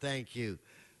 Acala. Thank you.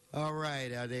 All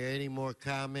right. Are there any more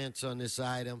comments on this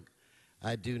item?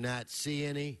 I do not see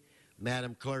any.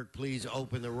 Madam Clerk, please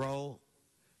open the roll,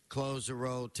 close the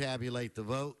roll, tabulate the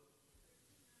vote.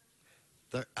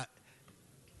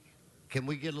 Can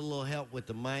we get a little help with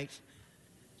the mic?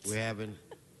 We're having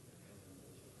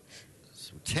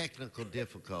some technical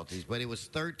difficulties, but it was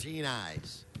 13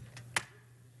 ayes.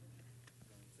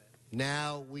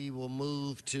 Now we will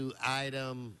move to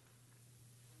item,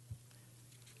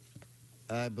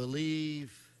 I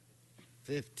believe,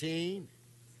 15.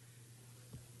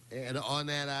 And on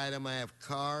that item, I have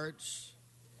cards.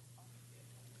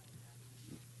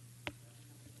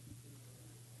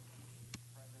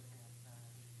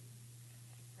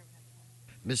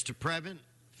 Mr. Previn,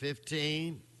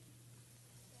 15.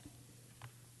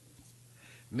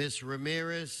 Ms.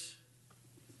 Ramirez,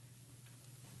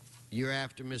 you're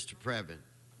after Mr. Previn.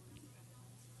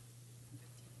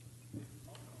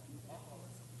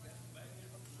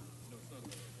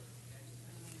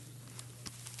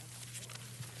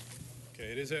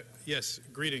 Okay, it is. Yes,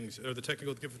 greetings. Are the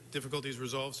technical difficulties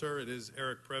resolved, sir? It is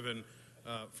Eric Previn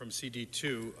from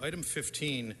CD2. Item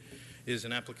 15 is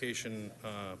an application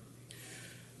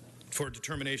for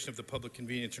determination of the public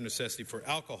convenience or necessity for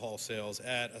alcohol sales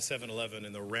at a 7-Eleven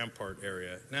in the Rampart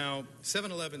area. Now,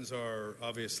 7-Elevens are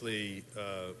obviously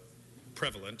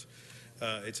prevalent.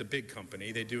 It's a big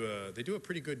company. They do a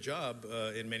pretty good job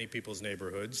in many people's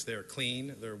neighborhoods. They're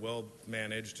clean. They're well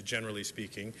managed, generally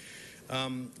speaking.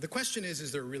 The question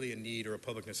is there really a need or a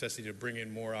public necessity to bring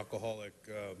in more alcoholic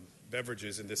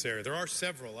beverages in this area? There are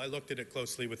several. I looked at it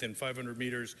closely. Within 500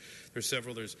 meters, there's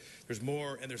several. There's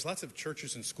more, and there's lots of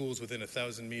churches and schools within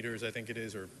 1,000 meters, I think it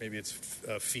is, or maybe it's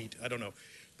feet. I don't know.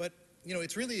 But,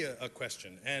 it's really a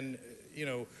question. And,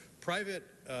 private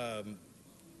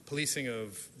policing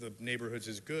of the neighborhoods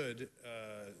is good.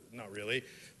 Not really.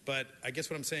 But I guess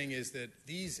what I'm saying is that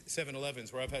these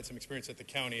 7-Elevens, where I've had some experience at the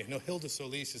county, I know Hilda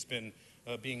Solis has been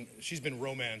she's been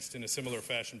romanced in a similar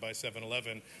fashion by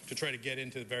 7-Eleven to try to get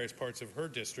into various parts of her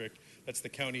district. That's the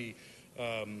county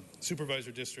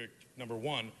supervisor district number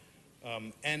 1.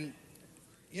 And,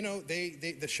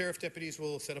 the sheriff deputies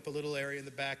will set up a little area in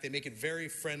the back. They make it very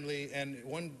friendly, and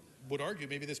one would argue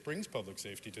maybe this brings public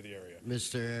safety to the area.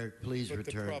 Mr. Eric, please But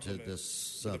return to this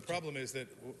subject. The problem is that,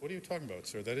 what are you talking about,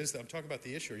 sir? I'm talking about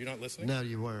the issue. Are you not listening? No,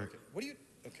 you weren't.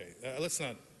 Okay, let's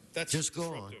not. That's just go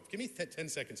disruptive. on. Give me 10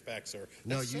 seconds back, sir.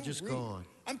 No, That's you so just rude. go on.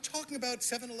 I'm talking about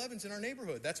 7-Elevens in our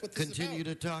neighborhood. That's what this Continue is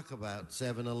about. to talk about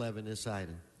 7-Eleven this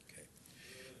item.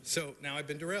 So now I've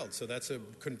been derailed. So that's a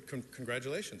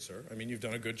congratulations, sir. I mean, you've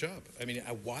done a good job. I mean,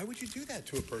 why would you do that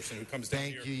to a person who comes down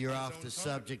here? Thank you. You're on his off own the time?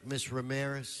 subject. Ms.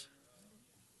 Ramirez.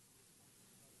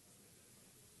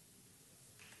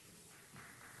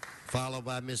 Followed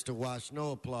by Mr. Wash.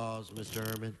 No applause, Mr.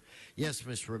 Herman. Yes,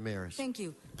 Ms. Ramirez. Thank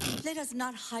you. Let us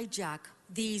not hijack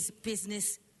these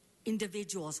business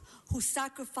individuals who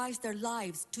sacrifice their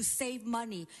lives to save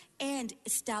money and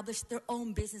establish their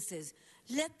own businesses.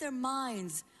 Let their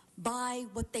minds buy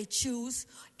what they choose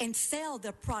and sell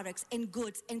their products and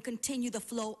goods and continue the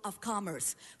flow of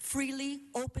commerce freely,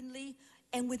 openly,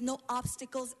 and with no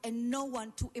obstacles and no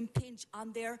one to impinge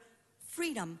on their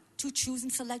freedom to choose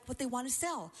and select what they want to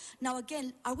sell. Now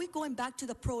again, are we going back to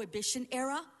the Prohibition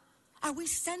era? Are we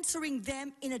censoring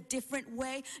them in a different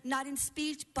way, not in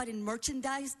speech, but in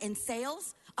merchandise and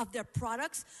sales of their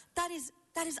products? That is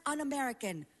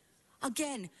un-American.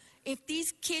 Again, if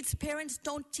these kids' parents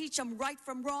don't teach them right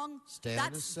from wrong,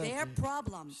 that's their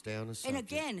problem. Stay on the And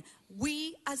subject. again,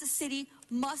 we as a city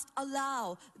must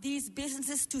allow these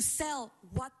businesses to sell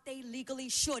what they legally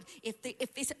should. If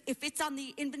it's on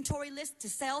the inventory list to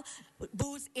sell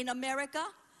booze in America,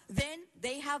 then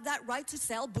they have that right to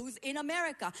sell booze in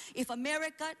America. If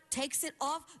America takes it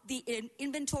off the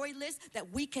inventory list that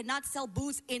we cannot sell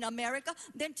booze in America,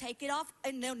 then take it off,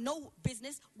 and no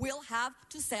business will have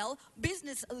to sell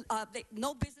business.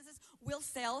 No businesses will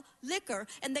sell liquor,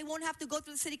 and they won't have to go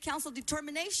through the city council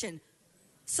determination.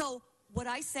 So what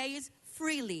I say is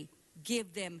freely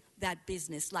give them that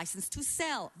business license to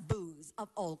sell booze of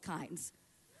all kinds.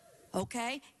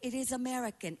 Okay? It is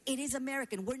American. It is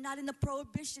American. We're not in the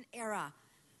Prohibition era.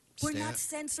 We're not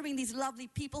censoring these lovely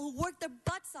people who work their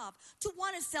butts off to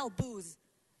want to sell booze.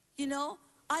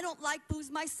 I don't like booze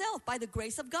myself, by the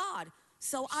grace of God.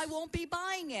 So I won't be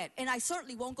buying it. And I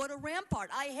certainly won't go to Rampart.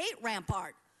 I hate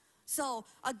Rampart. So,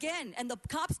 again, and the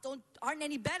cops aren't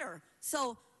any better.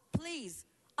 So, please,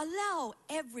 allow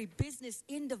every business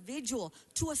individual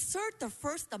to assert their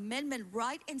First Amendment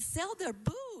right and sell their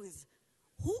booze.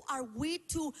 Who are we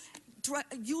to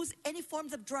use any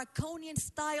forms of draconian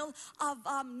style of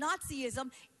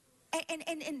Nazism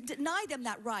and deny them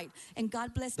that right? And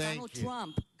God bless Donald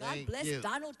Trump. God bless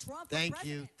Donald Trump. Thank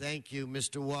you. Thank you,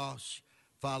 Mr. Walsh,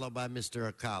 followed by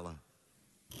Mr. Akala.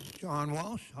 John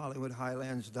Walsh,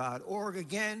 HollywoodHighlands.org.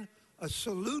 Again, a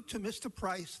salute to Mr.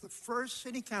 Price, the first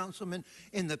city councilman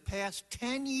in the past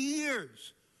 10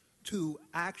 years to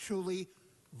actually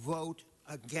vote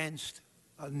against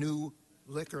a new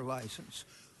liquor license.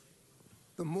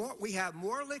 We have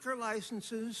more liquor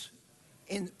licenses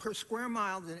per square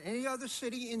mile than any other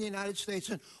city in the United States,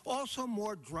 and also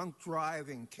more drunk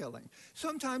driving killing.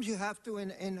 Sometimes you have to,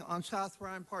 on South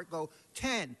Bryant Park, go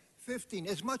 10, 15,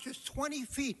 as much as 20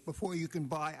 feet before you can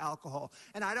buy alcohol.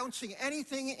 And I don't see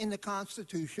anything in the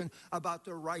Constitution about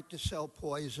the right to sell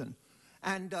poison.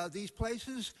 And these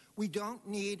places, we don't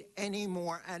need any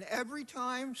more. And every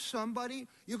time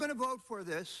you're going to vote for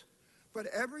this, but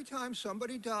every time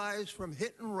somebody dies from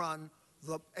hit and run,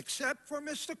 except for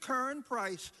Mr. Curran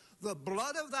Price, the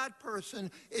blood of that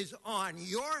person is on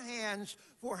your hands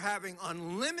for having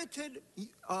unlimited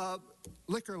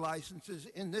liquor licenses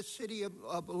in this city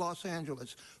of Los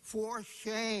Angeles. For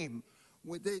shame.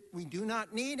 We do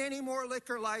not need any more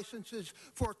liquor licenses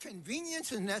for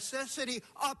convenience and necessity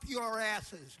up your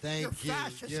asses. Thank you.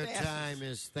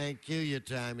 Your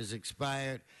time is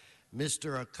expired.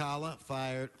 Mr. Akala,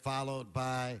 followed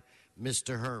by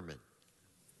Mr. Herman.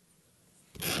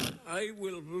 I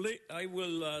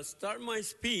will start my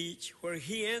speech where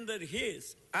he ended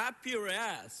his. Up your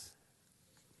ass.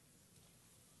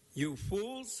 You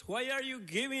fools, why are you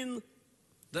giving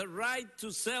the right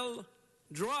to sell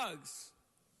drugs?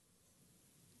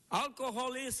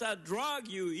 Alcohol is a drug,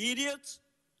 you idiots.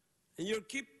 And you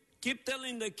keep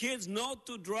telling the kids no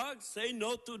to drugs, say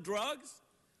no to drugs.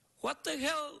 What the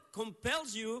hell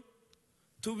compels you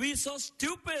to be so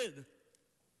stupid?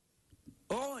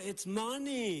 Oh, it's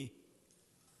money.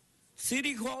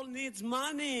 City Hall needs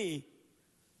money.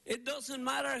 It doesn't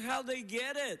matter how they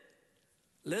get it.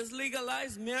 Let's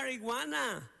legalize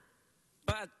marijuana,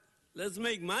 but let's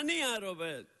make money out of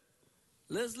it.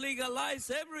 Let's legalize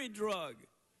every drug,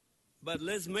 but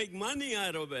let's make money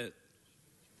out of it.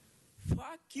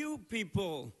 Fuck you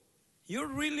people. You're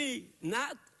really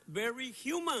not very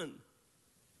human.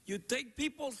 You take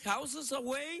people's houses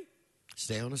away.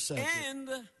 Stay on the subject. And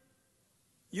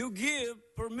you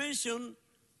give permission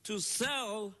to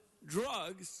sell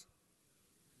drugs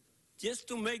just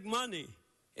to make money.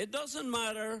 It doesn't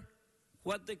matter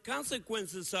what the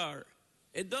consequences are.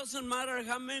 It doesn't matter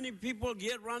how many people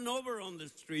get run over on the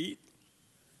street.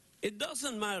 It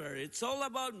doesn't matter. It's all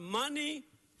about money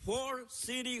for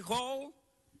City Hall.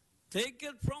 Take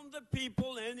it from the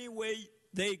people any way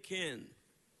they can.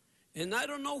 And I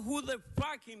don't know who the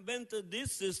fuck invented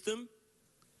this system.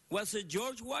 Was it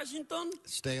George Washington?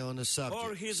 Stay on the subject.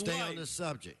 Or his Stay wife? on the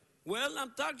subject. Well,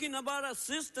 I'm talking about a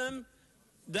system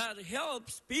that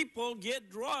helps people get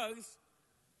drugs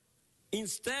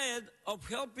instead of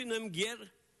helping them get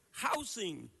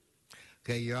housing.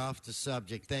 Okay, you're off the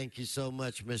subject. Thank you so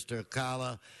much, Mr.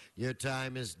 Alcala. Your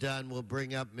time is done. We'll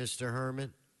bring up Mr.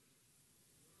 Herman.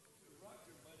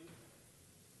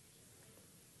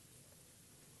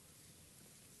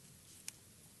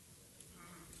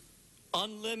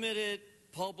 Unlimited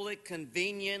public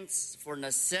convenience for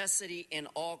necessity in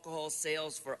alcohol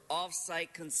sales for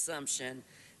off-site consumption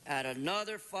at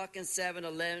another fucking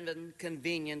 7-Eleven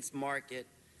convenience market.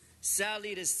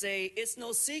 Sadly to say, it's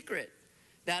no secret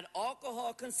that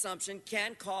alcohol consumption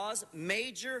can cause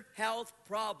major health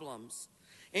problems,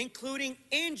 including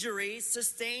injuries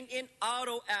sustained in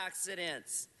auto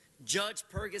accidents, Judge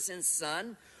Ferguson's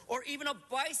son, or even a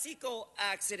bicycle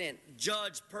accident,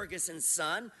 Judge Ferguson's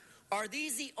son. Are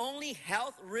these the only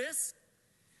health risks?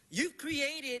 You've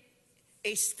created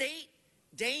a state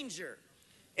danger.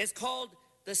 It's called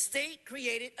the state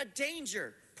created a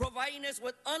danger, providing us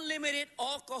with unlimited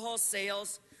alcohol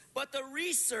sales. But the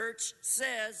research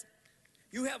says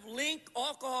you have linked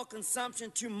alcohol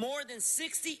consumption to more than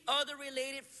 60 other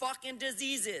related fucking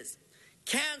diseases.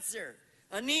 Cancer,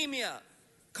 anemia,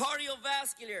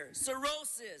 cardiovascular,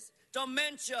 cirrhosis,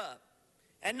 dementia,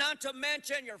 and not to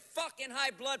mention your fucking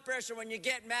high blood pressure when you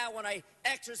get mad when I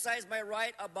exercise my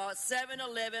right about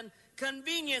 7-Eleven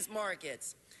convenience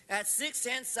markets at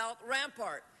 610 South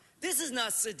Rampart. This is not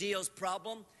Cedillo's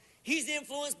problem. He's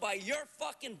influenced by your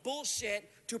fucking bullshit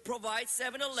to provide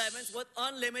 7-Elevens with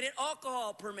unlimited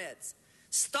alcohol permits.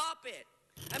 Stop it.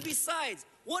 And besides,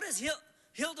 what is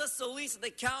Hilda Solis of the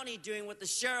county doing with the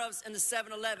sheriffs and the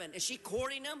 7-Eleven? Is she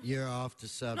courting them? You're off the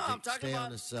subject. No, I'm talking Stay about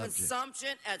on the subject. consumption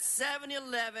at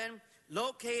 7-Eleven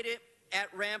located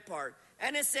at Rampart.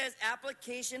 And it says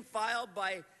application filed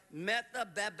by Meta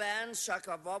Beban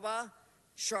Shakavaba,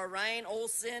 Sharain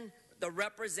Olson, the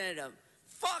representative.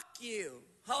 Fuck you.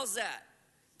 How's that?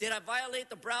 Did I violate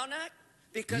the Brown Act?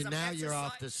 Because Now you're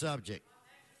off the subject.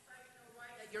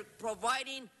 that you're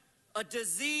providing a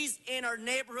disease in our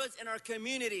neighborhoods and our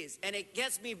communities. And it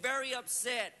gets me very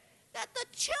upset that the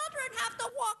children have to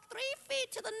walk 3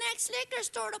 feet to the next liquor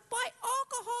store to buy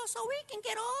alcohol so we can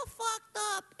get all fucked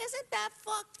up. Isn't that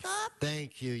fucked up?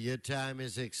 Thank you. Your time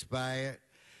is expired.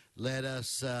 Let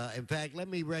us, in fact, let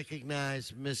me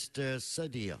recognize Mr.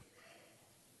 Cedillo.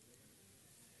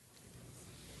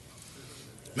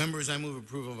 Members, I move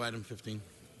approval of item 15.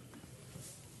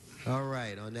 All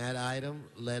right, on that item,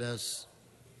 let us,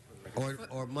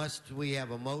 or must we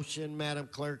have a motion, Madam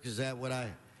Clerk? Is that what I...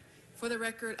 For the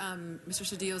record, Mr.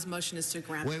 Cedillo's motion is to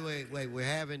grant. Wait. We're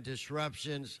having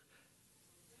disruptions.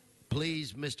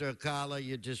 Please, Mr. Alcala,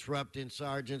 you're disrupting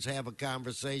sergeants. Have a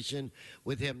conversation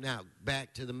with him. Now,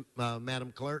 back to the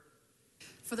Madam Clerk.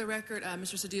 For the record,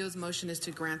 Mr. Cedillo's motion is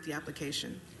to grant the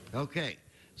application. Okay.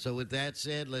 So with that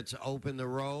said, let's open the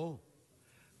roll,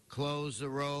 close the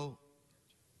roll.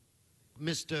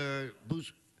 Mr.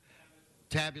 Booth,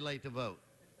 tabulate the vote.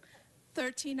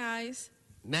 13 ayes.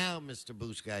 Now, Mr.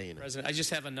 Buscaino. President, I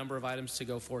just have a number of items to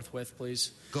go forth with,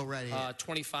 please. Go right ahead.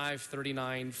 25,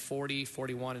 39, 40,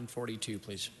 41, and 42,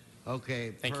 please.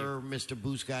 Okay. Thank per you. Mr.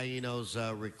 Buscaino's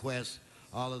request,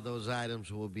 all of those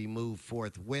items will be moved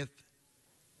forthwith.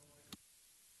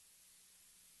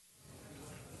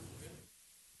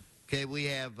 Okay, we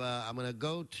have, I'm going to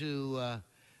go to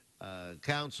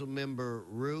Council Member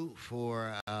Rue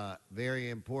for a very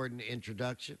important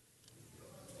introduction.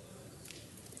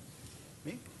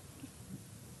 Me?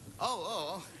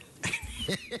 Oh.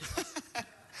 Yeah.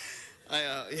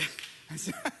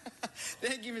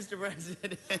 Thank you, Mr.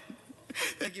 President.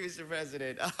 Thank you, Mr.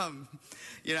 President.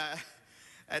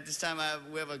 At this time,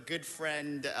 we have a good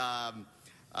friend,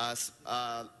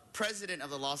 president of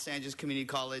the Los Angeles Community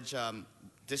College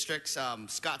Districts,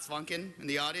 Scott Svunken, in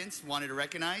the audience. Wanted to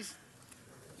recognize.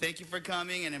 Thank you for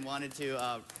coming, and I wanted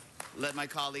to let my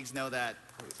colleagues know that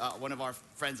one of our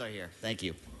friends are here. Thank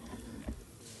you.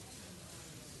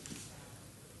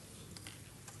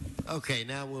 Okay,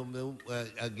 now we'll move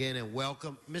again and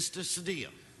welcome Mr. Cedillo.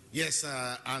 Yes,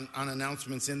 on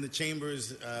announcements in the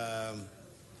chambers.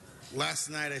 Last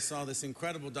night I saw this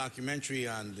incredible documentary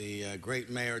on the great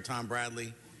mayor, Tom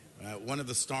Bradley. One of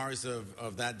the stars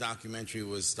of that documentary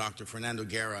was Dr. Fernando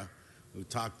Guerra, who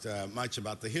talked much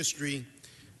about the history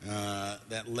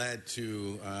that led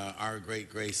to our great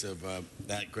grace of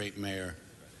that great mayor,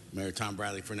 Mayor Tom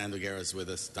Bradley. Fernando Guerra is with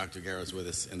us. Dr. Guerra is with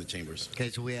us in the chambers. Okay,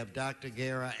 so we have Dr.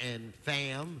 Guerra and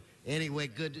fam. Anyway,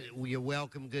 you're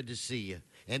welcome. Good to see you.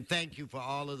 And thank you for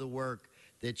all of the work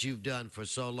that you've done for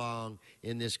so long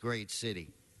in this great city.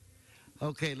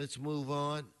 Okay, let's move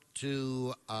on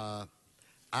to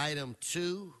item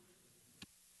 2.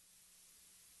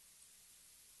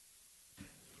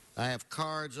 I have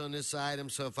cards on this item,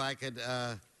 so if I could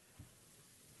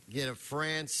get a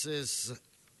Francis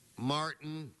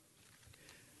Martin,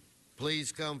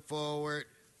 please come forward.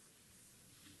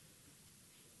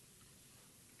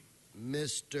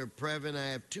 Mr. Previn,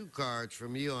 I have 2 cards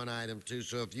from you on item 2,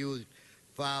 so if you would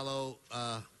follow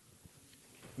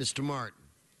Mr. Martin.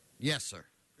 Yes, sir.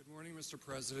 Good morning, Mr.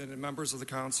 President and members of the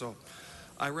council.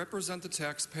 I represent the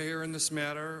taxpayer in this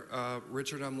matter,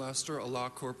 Richard M. Lester, a law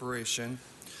corporation.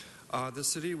 The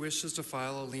city wishes to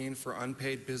file a lien for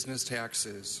unpaid business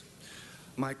taxes.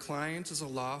 My client is a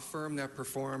law firm that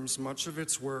performs much of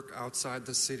its work outside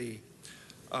the city.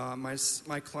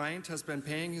 My client has been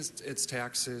paying its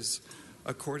taxes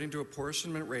according to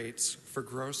apportionment rates for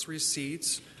gross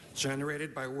receipts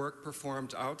generated by work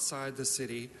performed outside the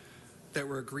city that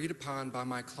were agreed upon by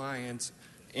my client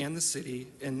and the city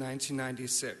in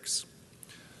 1996.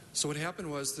 So what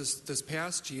happened was this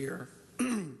past year,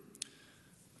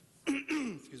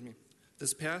 excuse me,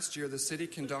 this past year the city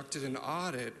conducted an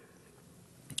audit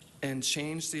and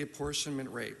changed the apportionment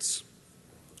rates.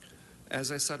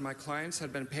 As I said, my clients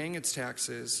had been paying its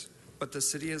taxes, but the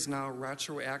city is now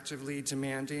retroactively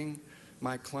demanding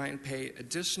my client pay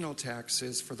additional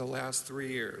taxes for the last 3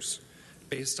 years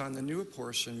based on the new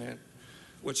apportionment,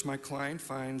 which my client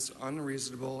finds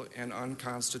unreasonable and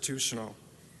unconstitutional.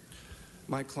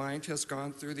 My client has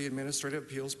gone through the administrative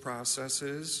appeals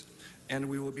processes, and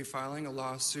we will be filing a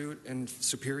lawsuit in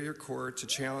Superior Court to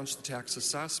challenge the tax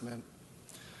assessment.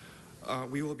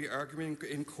 We will be arguing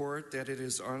in court that it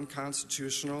is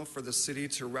unconstitutional for the city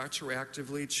to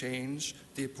retroactively change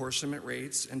the apportionment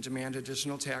rates and demand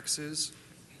additional taxes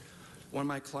when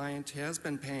my client has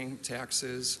been paying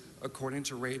taxes according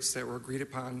to rates that were agreed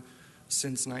upon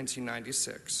since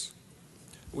 1996.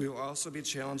 We will also be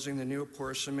challenging the new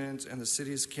apportionment and the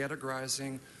city's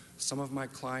categorizing some of my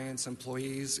client's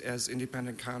employees as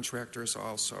independent contractors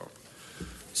also.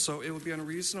 So it would be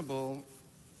unreasonable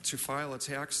to file a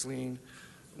tax lien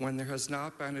when there has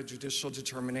not been a judicial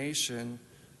determination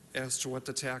as to what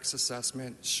the tax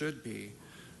assessment should be.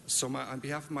 So on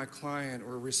behalf of my client,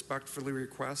 we're respectfully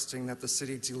requesting that the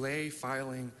city delay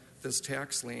filing this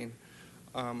tax lien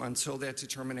until that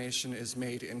determination is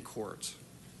made in court.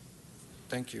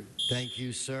 Thank you. Thank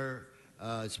you, sir.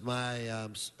 It's my,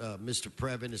 Mr.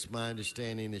 Previn, it's my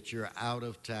understanding that you're out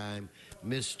of time.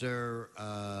 Mr.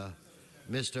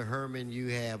 Herman, you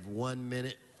have 1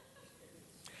 minute.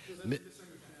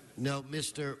 No,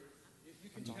 Mr. You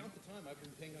can count the time. I've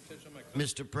been paying attention on my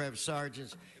Mr. Prev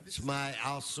Sargent,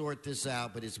 I'll sort this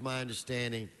out, but it's my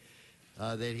understanding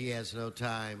that he has no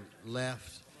time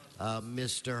left.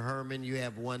 Mr. Herman, you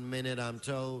have 1 minute, I'm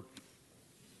told.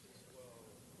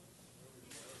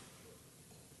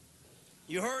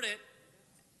 You heard it.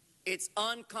 It's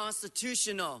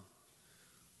unconstitutional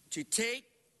to take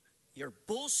your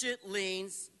bullshit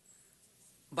liens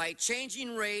by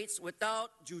changing rates without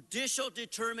judicial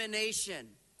determination.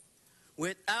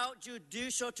 Without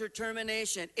judicial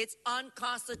determination. It's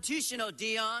unconstitutional,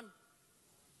 Dion.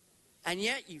 And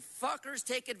yet you fuckers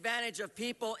take advantage of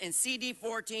people in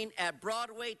CD14 at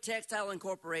Broadway Textile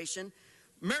Incorporation,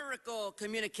 Miracle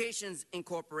Communications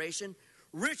Incorporation,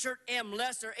 Richard M.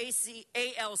 Lester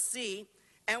ALC,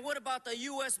 and what about the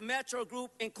U.S. Metro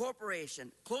Group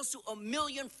Incorporation? Close to $1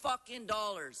 million fucking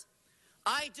dollars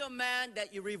I demand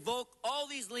that you revoke all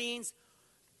these liens,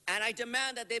 and I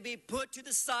demand that they be put to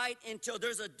the side until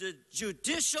there's a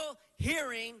judicial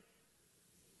hearing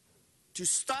to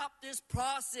stop this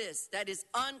process that is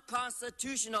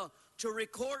unconstitutional, to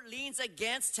record liens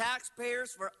against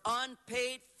taxpayers for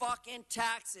unpaid fucking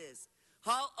taxes.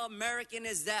 How American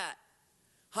is that?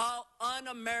 How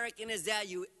un-American is that,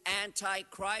 you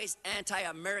anti-Christ,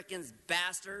 anti-Americans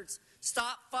bastards?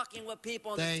 Stop fucking with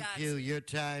people in the taxes. Thank you. Your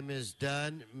time is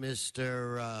done,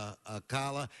 Mr.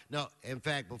 Akala. No, in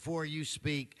fact, before you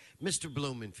speak, Mr.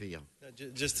 Blumenfield.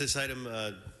 Just this item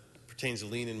pertains to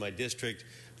lien in my district.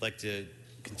 I'd like to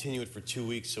continue it for 2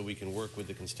 weeks so we can work with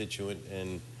the constituent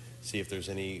and see if there's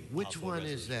any. Which one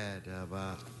is that,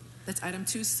 Bob? That's item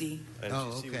 2C.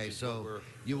 Oh, okay. So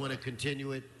you want to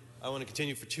continue it? I want to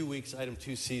continue for 2 weeks, item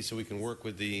 2C, so we can work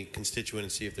with the constituent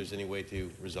and see if there's any way to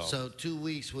resolve it. So 2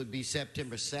 weeks would be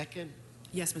September 2nd?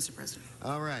 Yes, Mr. President.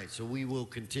 All right. So we will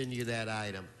continue that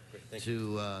item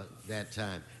to that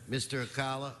time. Mr.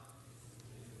 Akala?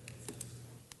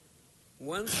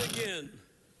 Once again,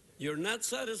 you're not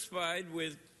satisfied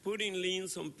with putting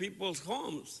liens on people's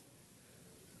homes.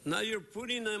 Now you're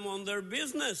putting them on their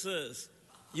businesses.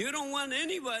 You don't want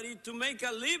anybody to make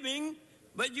a living,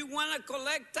 but you want to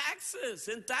collect taxes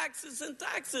and taxes and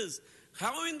taxes.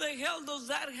 How in the hell does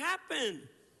that happen?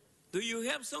 Do you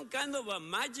have some kind of a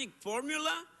magic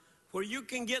formula where you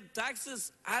can get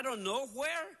taxes out of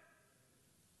nowhere?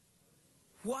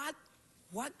 What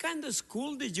kind of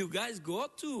school did you guys go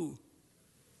to?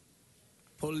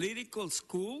 Political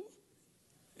school?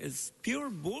 It's pure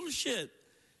bullshit.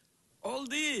 All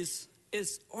this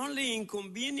is only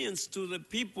inconvenience to the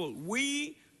people.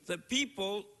 We, the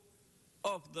people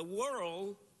of the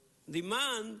world,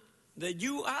 demand that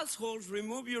you assholes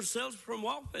remove yourselves from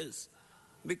office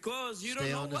because you don't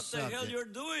know what the hell you're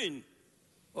doing.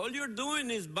 All you're doing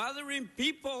is bothering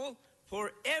people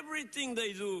for everything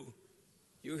they do.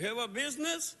 You have a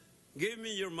business? Give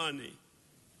me your money.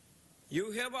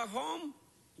 You have a home?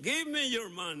 Give me your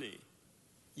money.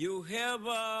 You have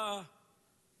a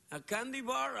candy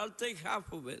bar? I'll take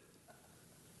half of it.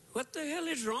 What the hell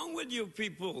is wrong with you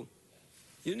people?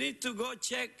 You need to go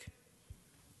check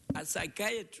a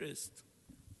psychiatrist,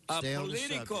 a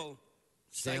political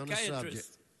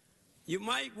psychiatrist. You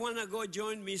might want to go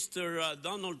join Mr.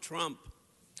 Donald Trump.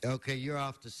 Okay, you're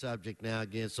off the subject now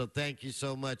again. So thank you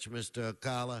so much, Mr.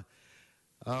 Akala.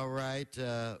 All right,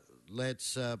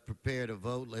 let's prepare to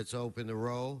vote. Let's open the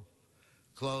roll,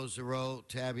 close the roll,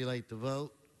 tabulate the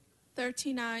vote.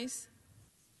 13 ayes.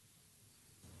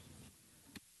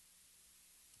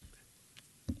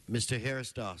 Mr.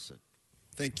 Harris Dawson.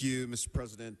 Thank you, Mr.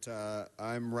 President.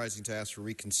 I'm rising to ask for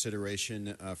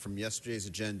reconsideration from yesterday's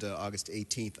agenda, August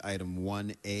 18th, item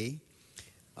 1A,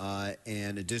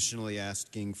 and additionally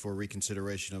asking for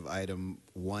reconsideration of item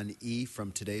 1E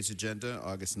from today's agenda,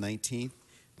 August 19th.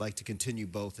 I'd like to continue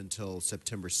both until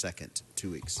September 2nd,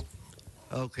 2 weeks.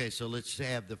 Okay, so let's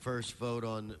have the first vote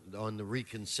on the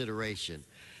reconsideration.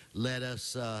 Let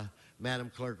us, Madam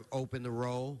Clerk, open the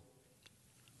roll,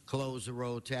 close the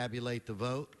roll, tabulate the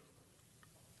vote.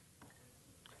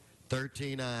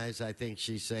 13 ayes, I think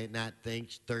she's saying, not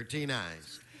think, 13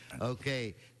 ayes.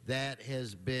 Okay, that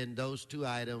has been, those two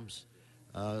items,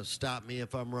 stop me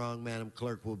if I'm wrong, Madam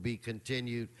Clerk, will be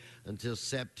continued until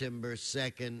September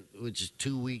 2nd, which is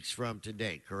 2 weeks from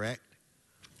today, correct?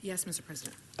 Yes, Mr.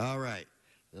 President. All right,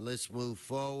 then let's move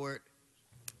forward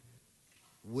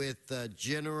with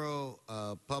general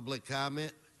public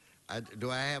comment.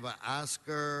 Do I have an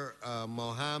Oscar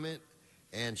Mohammed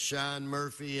and Sean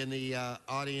Murphy in the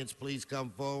audience? Please come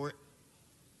forward.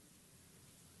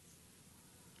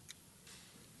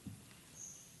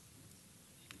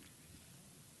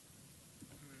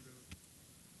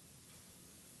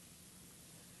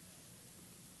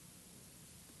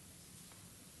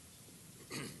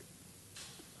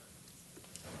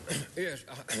 Yes,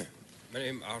 my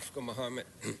name is Oscar Muhammad.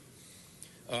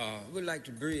 We'd like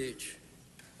to bridge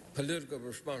political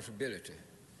responsibility.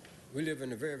 We live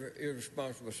in a very, very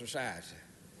irresponsible society.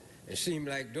 It seems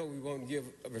like though we won't give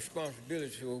a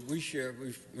responsibility to what we share,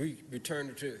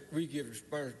 we give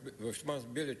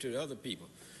responsibility to the other people.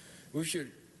 We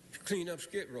should clean up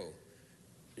Skid Row.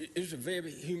 It's a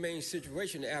very humane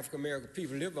situation the African American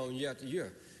people live on year after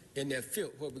year. In that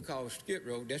filth, what we call Skid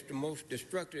Row, that's the most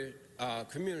destructive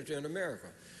community in America.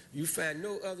 You find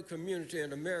no other community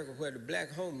in America where the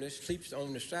black homeless sleeps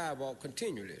on the sidewalk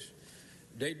continually.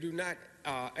 They do not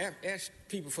ask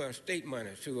people for state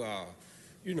money to,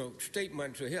 state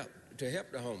money to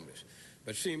help the homeless.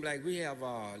 But it seems like we have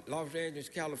Los Angeles,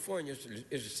 California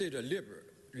is a city of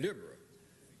liberal.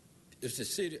 It's the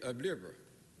city of liberal.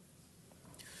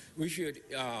 We should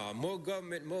more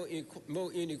government, more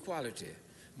inequality,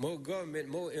 more government,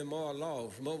 more immoral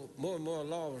laws, more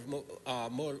laws,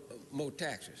 more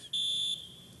taxes.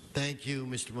 Thank you,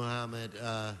 Mr. Muhammad.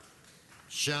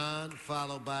 Sean,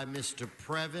 followed by Mr.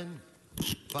 Previn,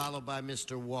 followed by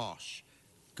Mr. Walsh.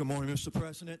 Good morning, Mr.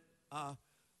 President.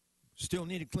 Still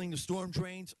need to clean the storm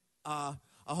drains. I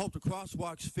hope the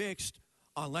crosswalk's fixed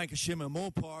on Lancashire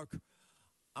Memorial Park.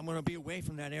 I'm going to be away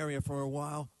from that area for a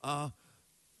while.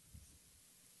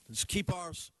 Let's keep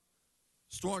our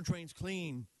storm drains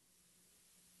clean.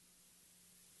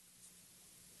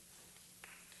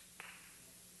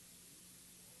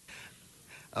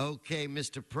 Okay,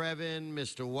 Mr. Previn,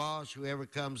 Mr. Walsh, whoever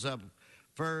comes up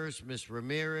first, Ms.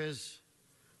 Ramirez.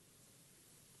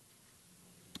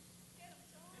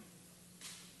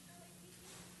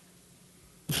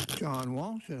 John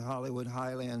Walsh at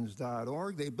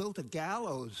HollywoodHighlands.org. They built a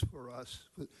gallows for us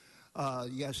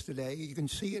yesterday. You can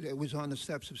see it. It was on the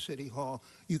steps of City Hall.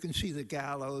 You can see the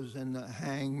gallows and the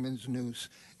hangman's noose.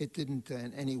 It didn't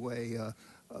in any way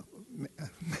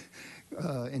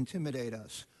intimidate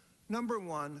us. Number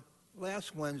one,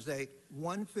 last Wednesday,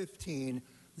 1:15,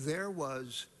 there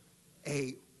was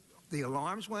the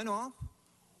alarms went off.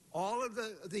 All of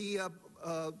the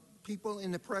people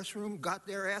in the press room got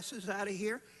their asses out of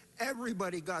here.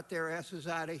 Everybody got their asses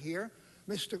out of here.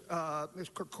 Mr.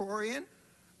 Krikorian,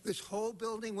 this whole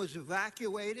building was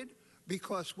evacuated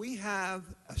because we have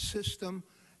a system,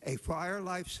 a fire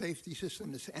life safety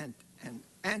system that's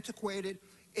antiquated.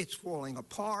 It's falling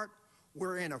apart.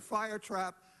 We're in a fire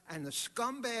trap. And the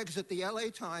scumbags at the LA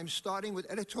Times, starting with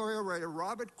editorial writer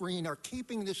Robert Greene, are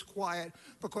keeping this quiet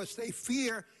because they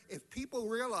fear if people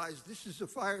realize this is a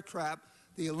fire trap,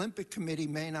 the Olympic Committee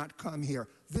may not come here.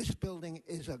 This building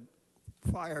is a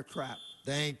fire trap.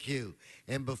 Thank you.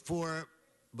 And before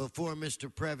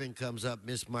Mr. Previn comes up,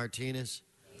 Ms. Martinez.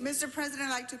 Mr.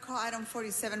 President, I'd like to call item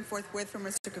 47 forthwith from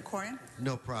Mr. Krikorian.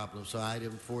 No problem. So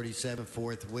item 47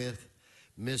 forthwith,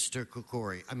 Mr.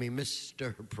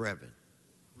 Previn.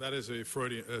 That is a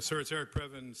Freudian, sir, it's Eric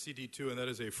Previn, CD2, and that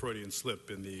is a Freudian slip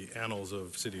in the annals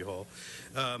of City Hall.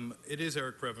 It is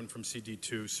Eric Previn from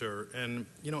CD2, sir, and,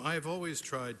 you know, I have always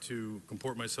tried to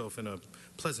comport myself in a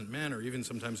pleasant manner, even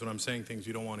sometimes when I'm saying things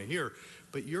you don't want to hear,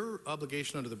 but your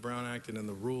obligation under the Brown Act and in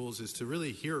the rules is to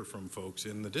really hear from folks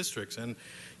in the districts, and,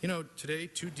 you know, today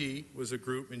 2D was a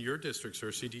group in your district, sir,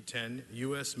 CD10,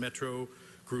 U.S. Metro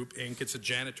Group, Inc. It's a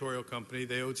janitorial company.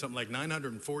 They owed something like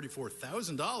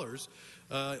 $944,000.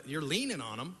 You're leaning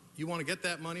on them. You want to get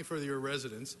that money for your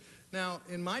residents. Now,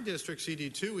 in my district,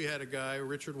 CD2, we had a guy,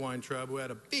 Richard Weintraub, who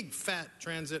had a big, fat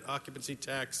transit occupancy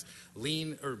tax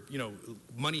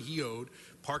money he owed,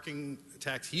 parking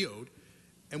tax he owed,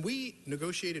 and we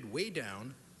negotiated way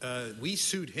down. We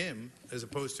sued him as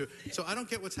opposed to, so I don't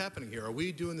get what's happening here. Are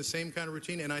we doing the same kind of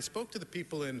routine? And I spoke to the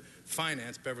people in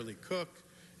finance, Beverly Cook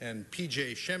and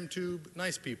PJ Shemtube,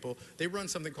 nice people. They run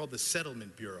something called the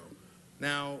Settlement Bureau.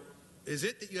 Now, is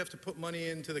it that you have to put money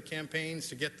into the campaigns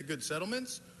to get the good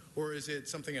settlements, or is it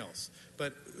something else?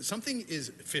 But something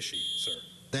is fishy, sir.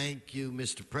 Thank you,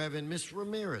 Mr. Previn. Ms.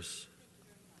 Ramirez.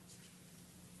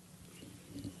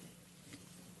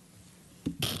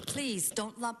 Please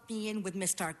don't lump me in with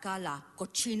Mr. Alcala,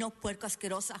 cochino puerco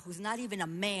asquerosa, who's not even a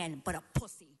man, but a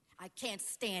pussy. I can't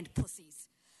stand pussies.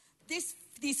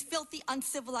 These filthy,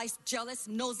 uncivilized, jealous,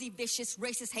 nosy, vicious,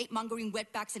 racist, hate-mongering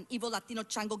wetbacks and evil Latino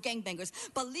chango gangbangers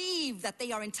believe that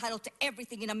they are entitled to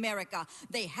everything in America.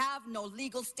 They have no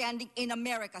legal standing in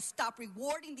America. Stop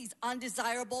rewarding these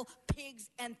undesirable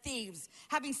pigs and thieves.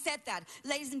 Having said that,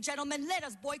 ladies and gentlemen, let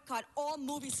us boycott all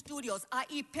movie studios,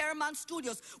 i.e. Paramount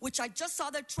Studios, which I just saw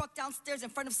their truck downstairs in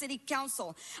front of City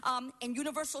Council, and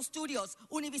Universal Studios,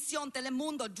 Univision,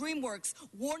 Telemundo, DreamWorks,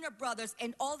 Warner Brothers,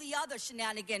 and all the other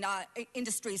shenanigan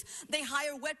industries. They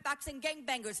hire wetbacks and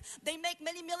gangbangers. They make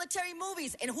many military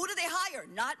movies. And who do they hire?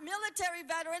 Not military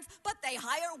veterans, but they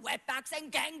hire wetbacks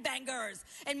and gangbangers.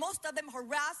 And most of them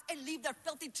harass and leave their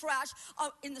filthy trash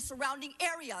in the surrounding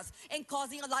areas and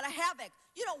causing a lot of havoc.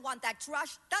 You don't want that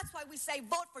trash. That's why we say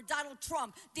vote for Donald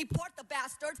Trump. Deport the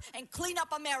bastards and clean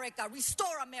up America.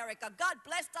 Restore America. God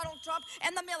bless Donald Trump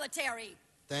and the military.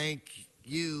 Thank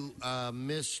you,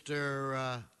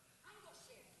 Mr.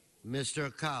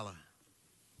 Alcala,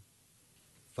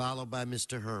 followed by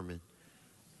Mr. Herman.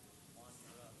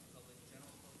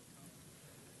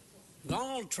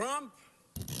 Donald Trump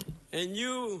and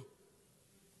you,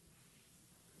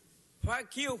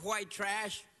 fuck you, white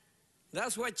trash.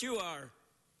 That's what you are.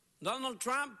 Donald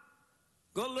Trump,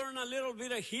 go learn a little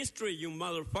bit of history, you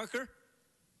motherfucker.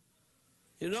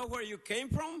 You know where you came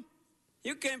from?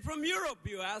 You came from Europe,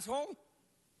 you asshole.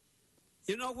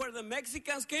 You know where the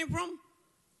Mexicans came from?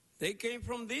 They came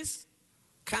from this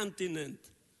continent.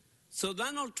 So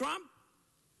Donald Trump,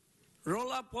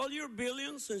 roll up all your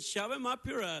billions and shove them up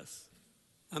your ass.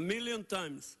 1,000,000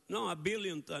 times. No,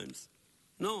 1,000,000,000 times.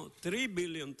 No,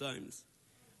 3,000,000,000 times.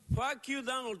 Fuck you,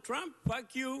 Donald Trump.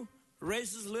 Fuck you,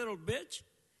 racist little bitch.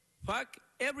 Fuck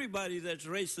everybody that's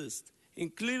racist,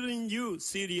 including you,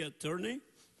 city attorney,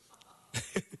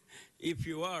 if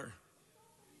you are.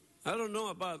 I don't know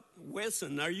about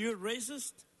Wesson. Are you a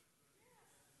racist?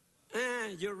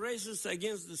 You're racist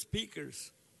against the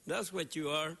speakers. That's what you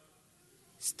are.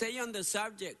 Stay on the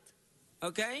subject,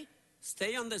 okay?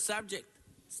 Stay on the subject.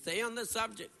 Stay on the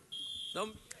subject.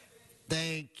 Don't.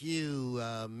 Thank you,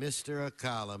 Mr.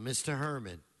 Akala. Mr.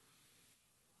 Herman.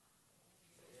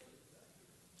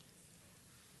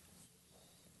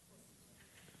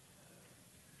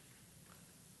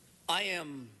 I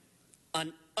am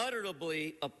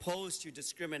unutterably opposed to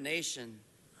discrimination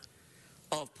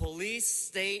of police,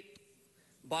 state,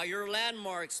 by your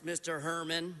landmarks, Mr.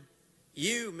 Herman.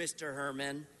 You, Mr.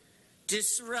 Herman,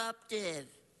 disrupted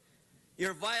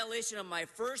your violation of my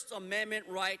First Amendment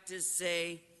right to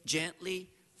say gently,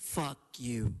 fuck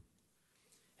you.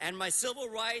 And my civil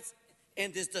rights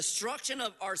and this destruction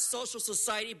of our social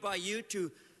society by you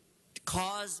to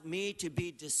cause me to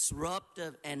be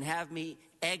disruptive and have me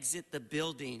exit the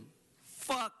building.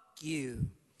 Fuck you.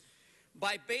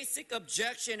 By basic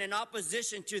objection and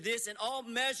opposition to this and all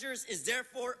measures is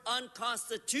therefore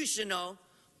unconstitutional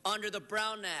under the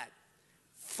Brown Act.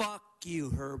 Fuck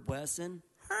you, Herb Wesson.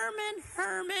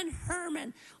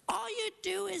 Herman. All you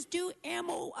do is do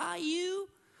MOIU.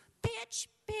 Bitch,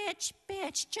 bitch,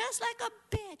 bitch. Just like a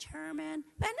bitch, Herman. And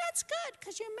that's good,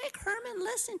 because you make Herman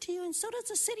listen to you, and so does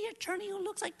the city attorney who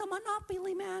looks like the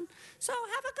Monopoly man. So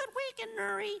have a good weekend,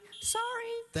 Nuri.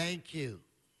 Sorry. Thank you.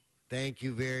 Thank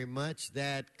you very much.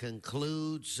 That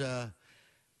concludes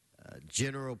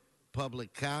general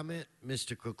public comment.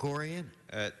 Mr. Krikorian.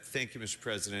 Thank you, Mr.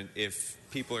 President. If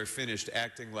people are finished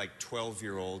acting like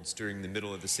 12-year-olds during the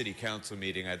middle of the city council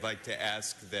meeting, I'd like to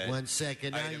ask that... 1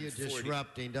 second. Now item you're 40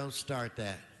 disrupting. Don't start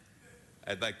that.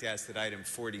 I'd like to ask that item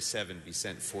 47 be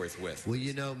sent forthwith. Well,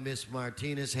 you know, Miss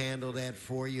Martinez handled that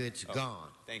for you. It's gone.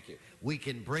 Thank you. We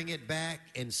can bring it back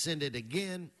and send it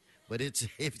again, but it's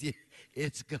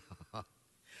gone.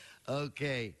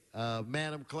 Okay.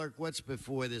 Madam Clerk, what's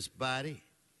before this body?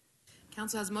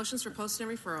 Council has motions for posting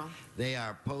and referral. They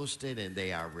are posted and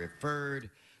they are referred.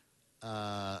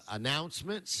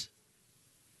 Announcements.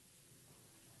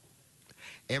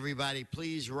 Everybody,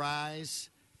 please rise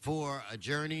for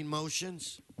adjourning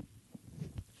motions.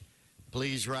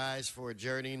 Please rise for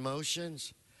adjourning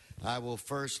motions. I will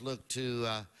first look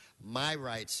to my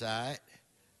right side.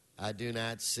 I do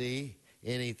not see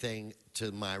anything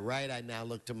to my right. I now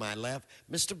look to my left.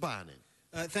 Mr. Bonin.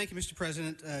 Thank you, Mr.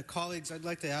 President. Colleagues, I'd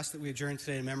like to ask that we adjourn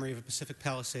today in memory of a Pacific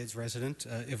Palisades resident,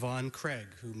 Yvonne Craig,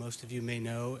 who most of you may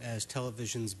know as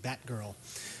television's Batgirl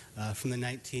from the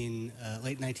late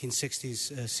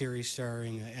 1960s series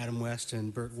starring Adam West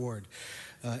and Burt Ward.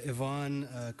 Yvonne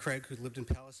Craig, who lived in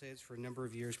Palisades for a number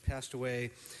of years, passed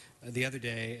away the other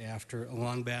day after a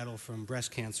long battle from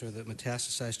breast cancer that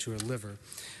metastasized to her liver.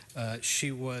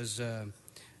 She was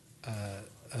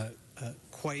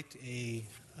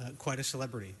quite a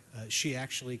celebrity. She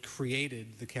actually created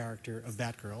the character of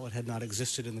Batgirl. It had not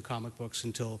existed in the comic books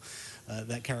until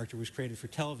that character was created for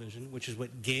television, which is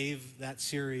what gave that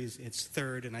series its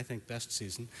third and I think best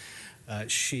season.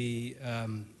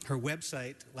 Her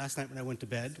website, last night when I went to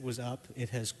bed, was up. It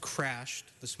has crashed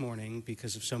this morning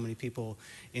because of so many people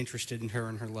interested in her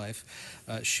and her life.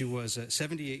 She was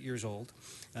 78 years old.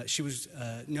 She was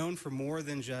known for more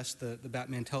than just the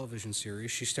Batman television series.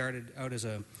 She started out as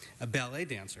a ballet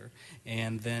dancer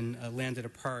and then landed a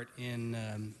part in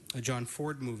a John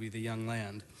Ford movie, The Young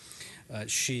Land.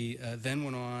 She then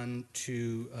went on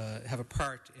to have a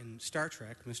part in Star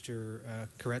Trek. Mr.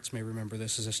 Koretz may remember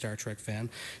this as a Star Trek fan.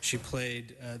 She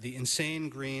played the insane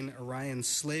green Orion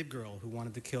slave girl who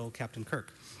wanted to kill Captain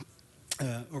Kirk.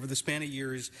 Over the span of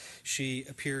years, she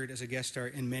appeared as a guest star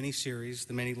in many series: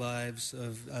 The Many Lives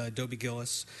of Dobie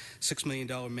Gillis, $6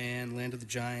 Million Man, Land of the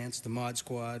Giants, The Mod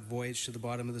Squad, Voyage to the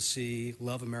Bottom of the Sea,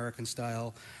 Love American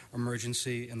Style,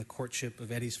 Emergency, and The Courtship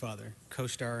of Eddie's Father,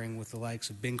 co-starring with the likes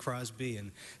of Bing Crosby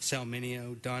and Sal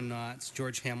Mineo, Don Knotts,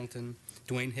 George Hamilton,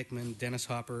 Dwayne Hickman, Dennis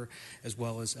Hopper, as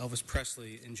well as Elvis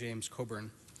Presley and James Coburn.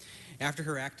 After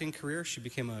her acting career, she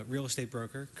became a real estate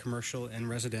broker, commercial and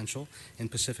residential, in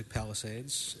Pacific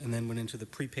Palisades, and then went into the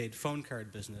prepaid phone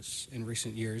card business in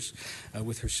recent years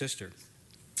with her sister.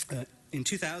 In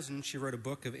 2000, she wrote a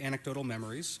book of anecdotal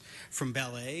memories, from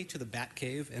ballet to the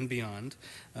Batcave and beyond,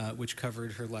 which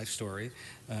covered her life story.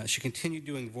 She continued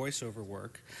doing voiceover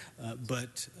work,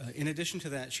 but in addition to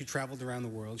that, she traveled around the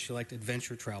world. She liked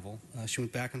adventure travel. She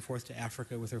went back and forth to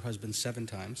Africa with her husband 7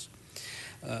 times.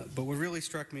 But what really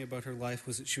struck me about her life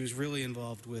was that she was really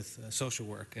involved with social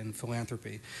work and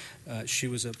philanthropy. She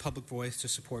was a public voice to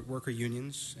support worker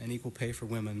unions and equal pay for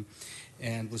women,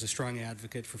 and was a strong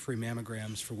advocate for free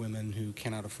mammograms for women who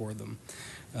cannot afford them.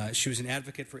 She was an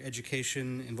advocate for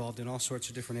education, involved in all sorts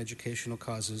of different educational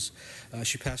causes.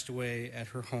 She passed away at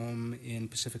her home in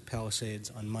Pacific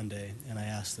Palisades on Monday, and I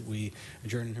ask that we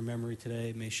adjourn in her memory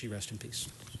today. May she rest in peace.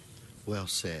 Well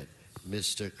said.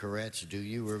 Mr. Koretz, do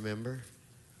you remember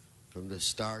from the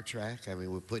Star Trek? I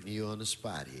mean, we're putting you on the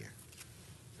spot here.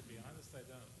 To be honest,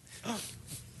 I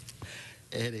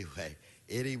don't. Anyway,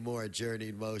 any more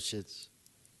adjourning motions?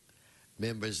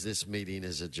 Members, this meeting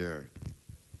is adjourned.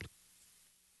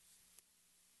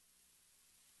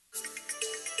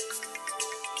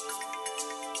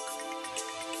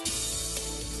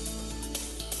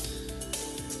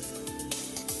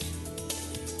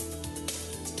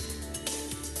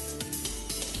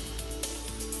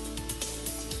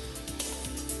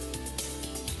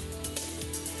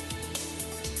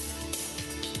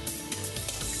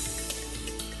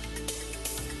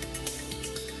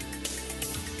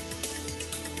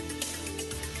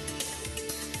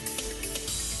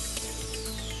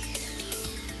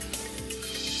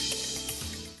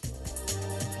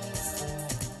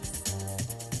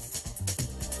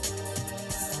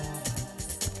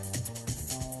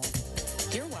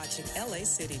 You're watching LA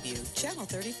City View, Channel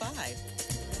 35.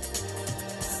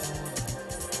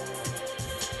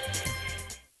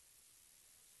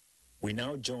 We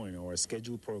now join our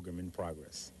scheduled program in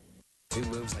progress. 2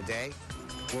 moves a day.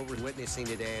 What we're witnessing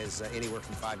today is anywhere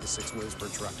from 5 to 6 moves per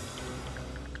truck.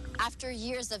 After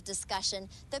years of discussion,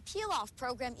 the peel-off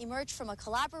program emerged from a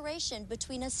collaboration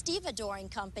between a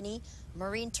stevedoring company,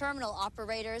 marine terminal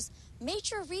operators,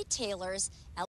 major retailers,